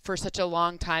presence for such a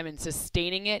long time and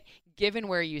sustaining it, given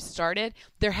where you started,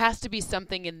 there has to be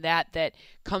something in that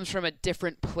comes from a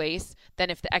different place than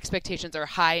if the expectations are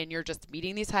high and you're just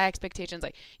meeting these high expectations.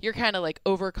 Like you're kind of like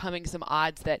overcoming some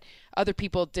odds that other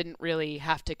people didn't really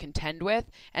have to contend with.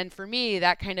 And for me,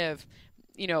 that kind of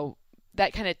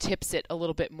tips it a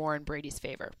little bit more in Brady's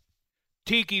favor.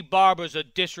 Tiki Barber's a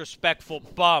disrespectful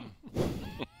bum.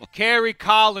 Kerry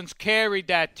Collins carried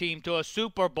that team to a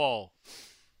Super Bowl.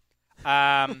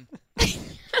 All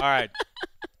right.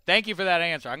 Thank you for that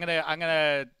answer. I'm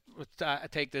gonna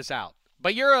take this out.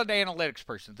 But you're an analytics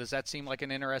person. Does that seem like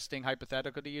an interesting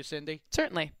hypothetical to you, Cindy?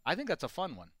 Certainly. I think that's a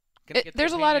fun one.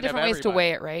 There's a lot of different ways to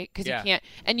weigh it, right? Because you can't,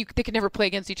 and they can never play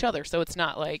against each other, so it's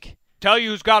not like. Tell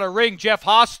you who's got a ring, Jeff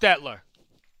Hostetler.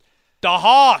 The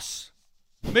Hoss.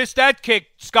 Missed that kick,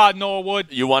 Scott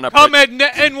Norwood. You want to come at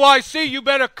NYC? You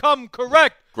better come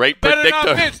correct. Great better predictor.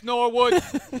 Not miss, Norwood.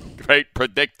 Great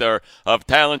predictor of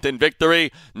talent and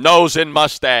victory. Nose and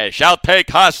mustache. I'll take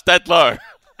Hostetler.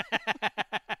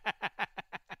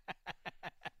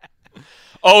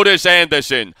 Otis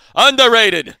Anderson.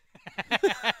 Underrated.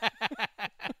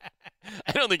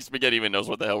 I don't think Spaghetti even knows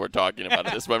what the hell we're talking about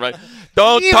at this one, right?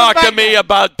 Don't talk to me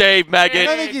about Dave Maggot. I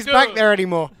don't think he's back there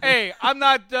anymore. Hey, I'm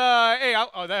not.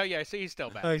 See, he's still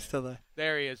back. Oh, he's still there.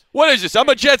 There he is. What is this? I'm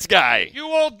a Jets guy. You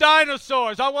old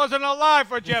dinosaurs. I wasn't alive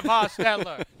for Jeff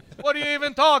Hostetler. What are you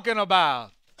even talking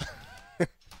about?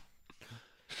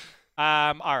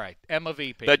 All right, Emma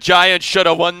VP. The Giants should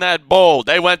have won that bowl.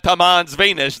 They went to Mons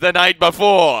Venus the night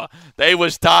before. They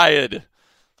was tired.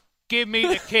 Give me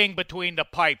the king between the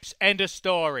pipes. End of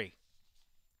story.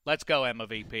 Let's go, Emma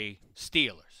VP.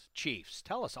 Steelers, Chiefs.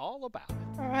 Tell us all about it.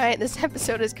 All right, this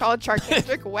episode is called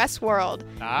Charkantric Westworld.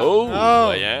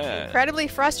 Oh, yeah. Incredibly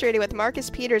frustrated with Marcus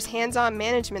Peters' hands-on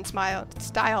management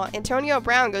style, Antonio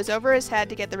Brown goes over his head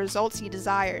to get the results he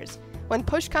desires. When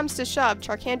push comes to shove,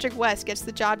 Charkantric West gets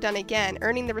the job done again,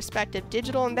 earning the respect of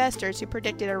digital investors who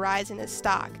predicted a rise in his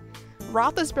stock.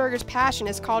 Roethlisberger's passion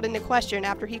is called into question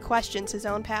after he questions his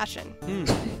own passion.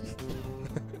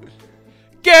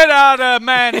 Get out of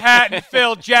Manhattan,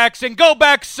 Phil Jackson. Go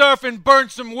back surf and burn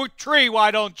some tree,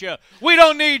 why don't you? We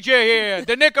don't need you here.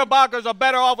 The Knickerbockers are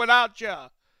better off without you.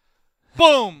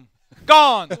 Boom.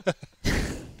 Gone.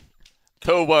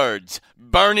 2 words.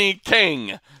 Bernie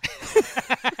King.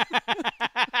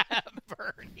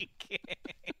 Bernie King.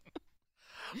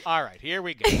 All right, here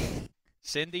we go.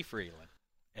 Cindy Freeland.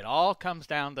 It all comes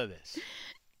down to this.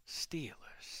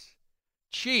 Steelers.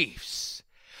 Chiefs.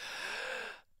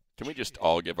 Can we just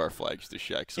all give our flags to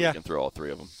Shaq so we can throw all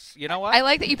 3 of them? You know what? I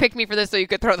like that you picked me for this so you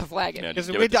could throw the flag in.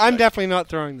 I'm definitely not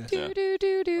throwing this.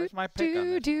 Where's my pick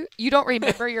on this? You don't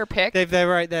remember your pick? They're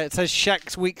right there. It says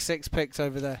Shaq's Week 6 picks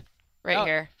over there. Right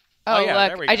here. Oh,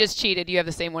 yeah, look. I just cheated. You have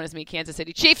the same one as me. Kansas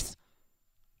City Chiefs.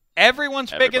 Everyone's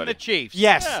picking the Chiefs.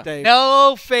 Yes, Dave.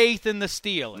 No faith in the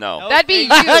Steelers. No. That'd be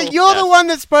you. You're the one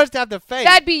that's supposed to have the faith.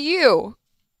 That'd be you.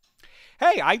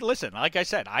 Hey, like I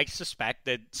said, I suspect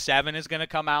that 7 is going to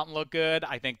come out and look good.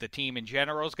 I think the team in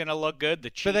general is going to look good. The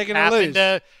Chiefs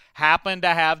happen to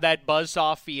have that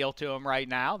buzzsaw feel to them right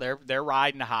now. They're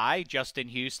riding high. Justin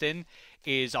Houston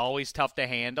is always tough to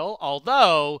handle.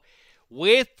 Although,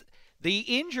 with the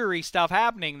injury stuff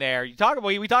happening there,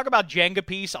 we talk about Jenga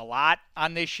piece a lot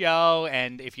on this show,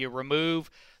 and if you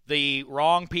remove the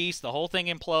wrong piece, the whole thing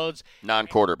implodes.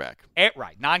 Non-quarterback.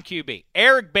 Right, non-QB.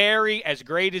 Eric Berry, as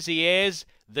great as he is,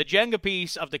 the Jenga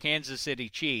piece of the Kansas City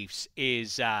Chiefs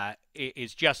is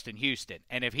Justin Houston.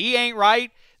 And if he ain't right,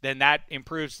 then that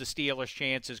improves the Steelers'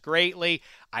 chances greatly.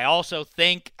 I also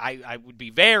think I would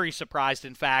be very surprised,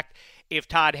 in fact, if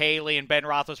Todd Haley and Ben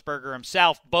Roethlisberger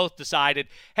himself both decided,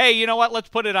 hey, you know what, let's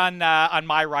put it on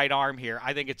my right arm here.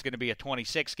 I think it's going to be a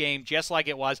 26 game, just like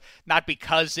it was, not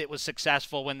because it was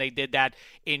successful when they did that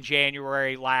in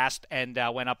January last and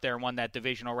went up there and won that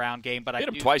divisional round game. But hit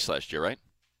them twice last year, right?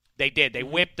 They did. They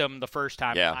whipped them the first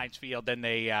time at Heinz Field. Then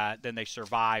they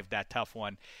survived that tough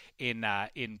one in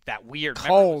that weird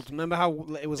cold. Remember how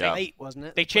it was late, wasn't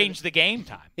it? They changed the game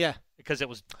time. Yeah, because it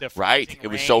was the right. It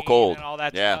was so cold and all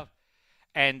that stuff.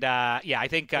 And I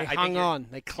think they hung on.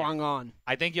 They clung on.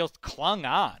 I think you'll clung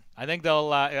on. I think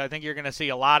they'll. I think you're going to see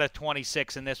a lot of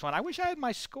 26 in this one. I wish I had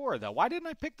my score though. Why didn't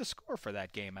I pick the score for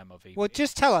that game, MOV? Well,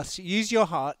 just tell us. Use your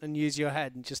heart and use your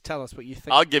head, and just tell us what you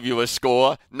think. I'll give you a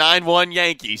score. 9-1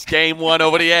 Yankees. Game 1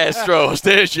 over the Astros.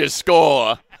 There's your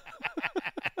score.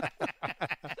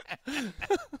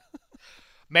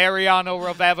 Mariano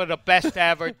Rivera, the best to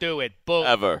ever do it. Boom.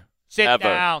 Ever. Sit Ever.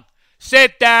 down.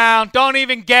 Sit down. Don't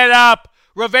even get up.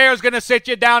 Rivera's going to sit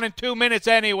you down in 2 minutes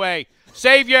anyway.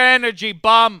 Save your energy,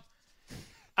 bum.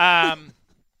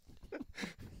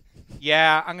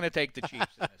 Yeah, I'm going to take the Chiefs in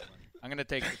this one. I'm going to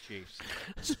take the Chiefs.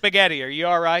 Spaghetti, are you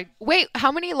all right? Wait,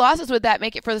 how many losses would that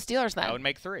make it for the Steelers then? That would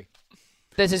make 3.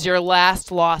 This is your last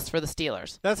loss for the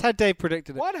Steelers. That's how Dave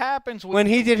predicted it. What happens when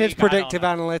he did his predictive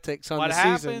analytics on the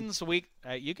season? What happens week?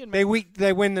 You can they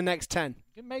win the next 10.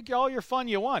 You can make all your fun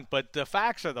you want, but the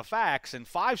facts are the facts. In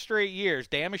 5 straight years,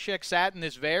 Damashek sat in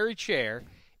this very chair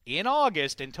in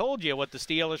August and told you what the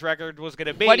Steelers' record was going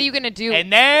to be. What are you going to do?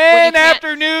 And then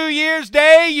after New Year's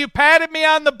Day, you patted me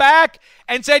on the back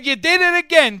and said, "You did it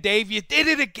again, Dave. You did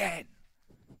it again."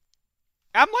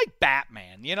 I'm like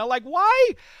Batman, like why?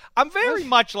 I'm very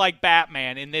much like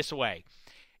Batman in this way.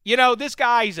 This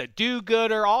guy's a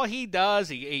do-gooder. All he does,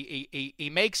 he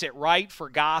makes it right for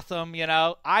Gotham,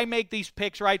 I make these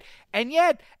picks right. And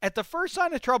yet, at the first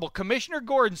sign of trouble, Commissioner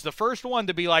Gordon's the first one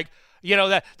to be like,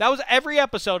 that was every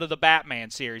episode of the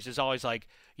Batman series is always like,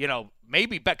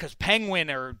 maybe because Penguin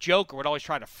or Joker would always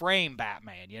try to frame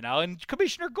Batman, and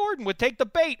Commissioner Gordon would take the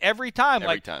bait every time.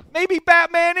 Every time. Maybe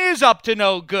Batman is up to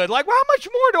no good. Like, well, how much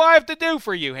more do I have to do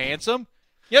for you, handsome?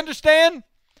 You understand?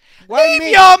 Leave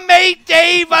your mate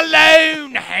Dave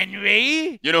alone,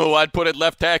 Henry. You know who I'd put at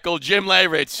left tackle? Jim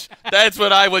Leyritz. That's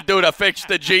what I would do to fix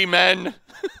the G-men.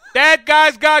 That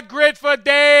guy's got grit for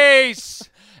days.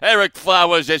 Eric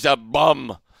Flowers is a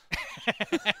bum.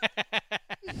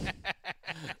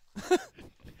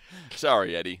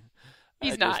 Sorry, Eddie.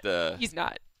 He's not. He's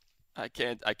not. I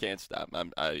can't stop.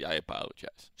 I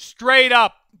apologize. Straight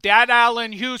up, that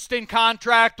Allen Houston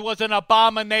contract was an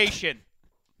abomination.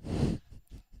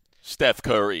 Steph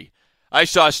Curry. I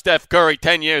saw Steph Curry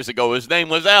 10 years ago. His name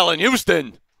was Allen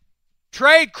Houston.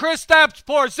 Trade Kristaps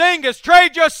Porzingis.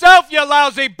 Trade yourself, you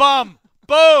lousy bum.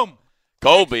 Boom.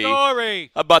 Kobe.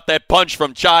 Story. How about that punch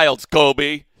from Childs,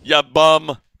 Kobe? You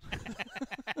bum.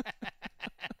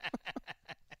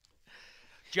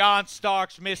 John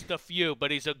Starks missed a few, but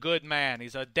he's a good man.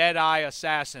 He's a dead-eye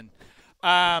assassin.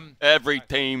 Every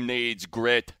team needs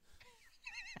grit.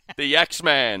 The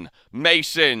X-Men,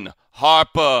 Mason,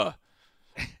 Harper.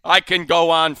 I can go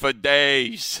on for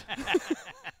days.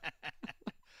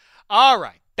 All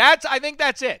right. I think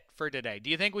that's it for today. Do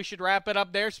you think we should wrap it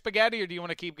up there, Spaghetti, or do you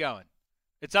want to keep going?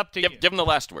 It's up to you. Give him the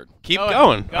last word. Keep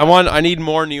going. I need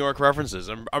more New York references.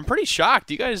 I'm pretty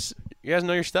shocked. You guys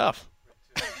know your stuff.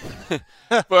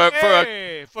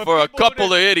 for a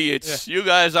couple of idiots, you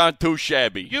guys aren't too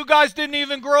shabby. You guys didn't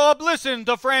even grow up listening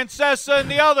to Francesa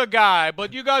and the other guy,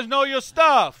 but you guys know your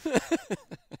stuff.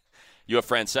 You a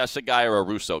Francesa guy or a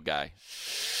Russo guy?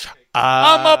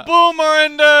 I'm a Boomer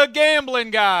and a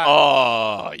gambling guy.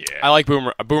 Oh, yeah. I like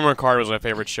Boomer. Boomer and Carter was my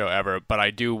favorite show ever, but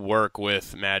I do work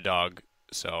with Mad Dog,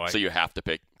 so you have to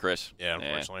pick Chris? Yeah,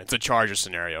 unfortunately. It's a Chargers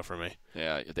scenario for me.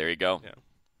 Yeah, there you go. Yeah.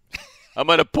 I'm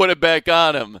going to put it back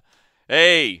on him.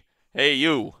 Hey,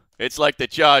 you. It's like the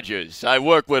Chargers. I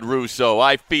work with Russo.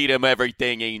 I feed him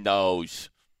everything he knows.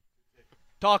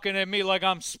 Talking at me like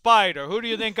I'm Spider. Who do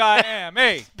you think I am?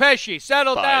 Hey, Pesci,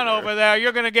 settle down over there.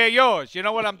 You're going to get yours. You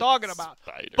know what I'm talking about?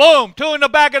 Spider. Boom, 2 in the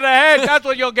back of the head. That's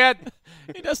what you'll get.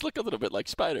 He does look a little bit like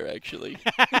Spider, actually.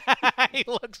 He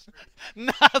looks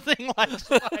nothing like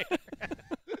Spider.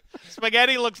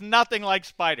 Spaghetti looks nothing like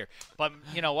Spider. But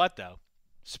you know what, though?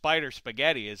 Spider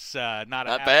Spaghetti is not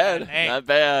bad. Not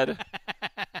bad.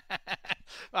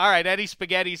 All right, Eddie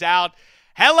Spaghetti's out.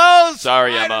 Hello,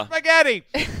 sorry, Spider Emma. Spaghetti.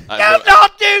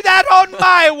 Don't do that on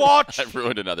my watch. I've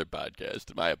ruined another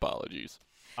podcast. My apologies.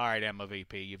 All right, Emma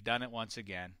VP, you've done it once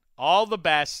again. All the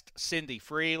best, Cindy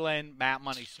Freeland, Matt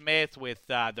Money Smith with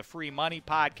the Free Money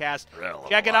Podcast.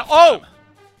 Check it out. Oh,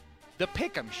 the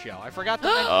Pick'em Show. I forgot to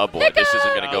mention. Oh, boy, this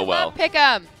isn't going to go well.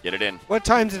 Pick'em. Get it in. What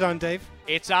time's it on, Dave?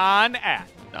 It's on at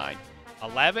 9.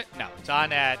 11. No, it's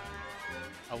on at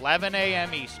 11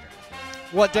 a.m. Eastern.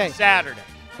 What day? Saturday.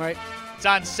 Right. It's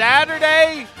on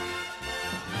Saturday,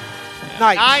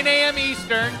 night. 9 a.m.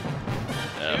 Eastern,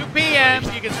 2 p.m.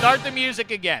 You can start the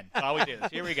music again while we do this.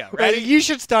 Here we go. Ready? You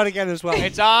should start again as well.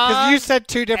 It's on. Because you said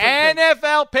 2 different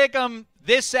NFL Pick'em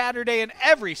this Saturday and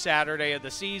every Saturday of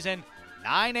the season,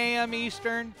 9 a.m.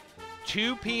 Eastern,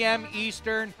 2 p.m.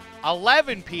 Eastern,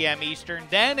 11 p.m. Eastern.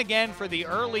 Then again for the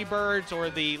early birds or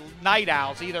the night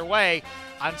owls, either way,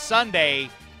 on Sunday,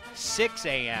 6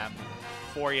 a.m.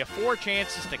 for you. 4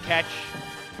 chances to catch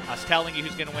us telling you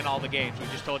who's going to win all the games. We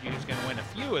just told you who's going to win a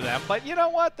few of them. But you know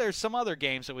what? There's some other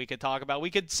games that we could talk about. We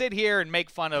could sit here and make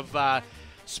fun of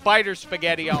Spider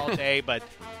Spaghetti all day, but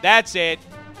that's it.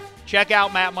 Check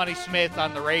out Matt Money Smith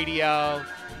on the radio,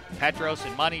 Petros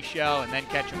and Money Show, and then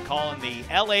catch him calling the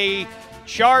L.A.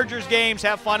 Chargers games.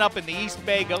 Have fun up in the East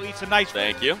Bay. Go eat some nice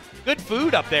good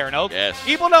food up there in Oakland. Yes.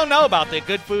 People don't know about the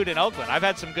good food in Oakland. I've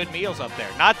had some good meals up there.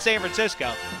 Not San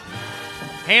Francisco.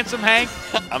 Handsome Hank.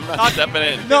 I'm not stepping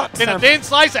in. In a thin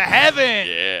slice of heaven.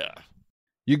 Yeah.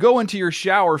 You go into your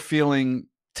shower feeling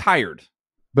tired,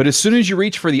 but as soon as you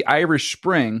reach for the Irish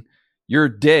Spring, your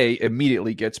day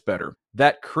immediately gets better.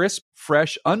 That crisp,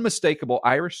 fresh, unmistakable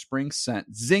Irish Spring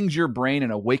scent zings your brain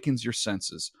and awakens your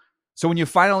senses. So when you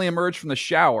finally emerge from the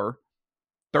shower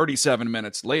 37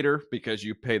 minutes later, because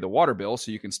you pay the water bill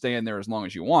so you can stay in there as long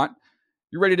as you want,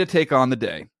 you're ready to take on the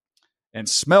day and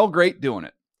smell great doing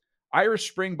it.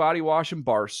 Irish Spring Body Wash and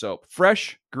Bar Soap.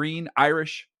 Fresh, green,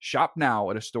 Irish. Shop now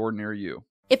at a store near you.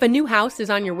 If a new house is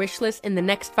on your wish list in the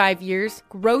next 5 years,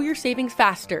 grow your savings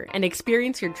faster and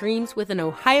experience your dreams with an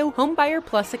Ohio Homebuyer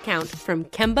Plus account from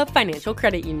Kemba Financial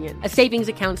Credit Union. A savings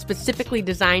account specifically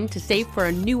designed to save for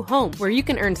a new home, where you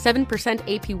can earn 7%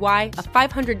 APY,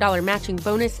 a $500 matching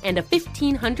bonus, and a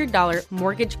 $1,500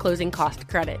 mortgage closing cost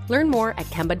credit. Learn more at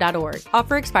Kemba.org.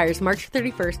 Offer expires March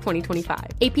 31st, 2025.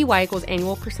 APY equals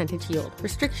annual percentage yield.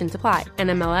 Restrictions apply.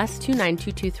 NMLS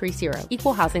 292230.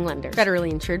 Equal housing lender.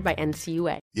 Federally insured by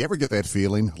NCUA. You ever get that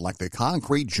feeling like the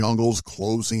concrete jungle's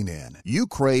closing in? You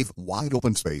crave wide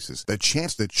open spaces, the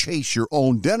chance to chase your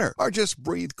own dinner, or just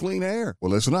breathe clean air.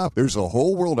 Well, listen up. There's a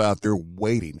whole world out there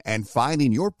waiting, and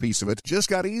finding your piece of it just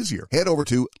got easier. Head over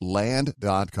to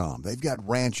Land.com. They've got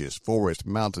ranches, forests,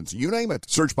 mountains, you name it.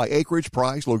 Search by acreage,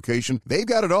 price, location. They've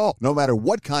got it all. No matter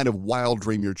what kind of wild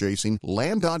dream you're chasing,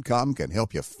 Land.com can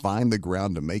help you find the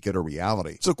ground to make it a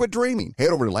reality. So quit dreaming. Head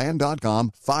over to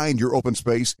Land.com, find your open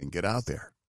space, and get out there.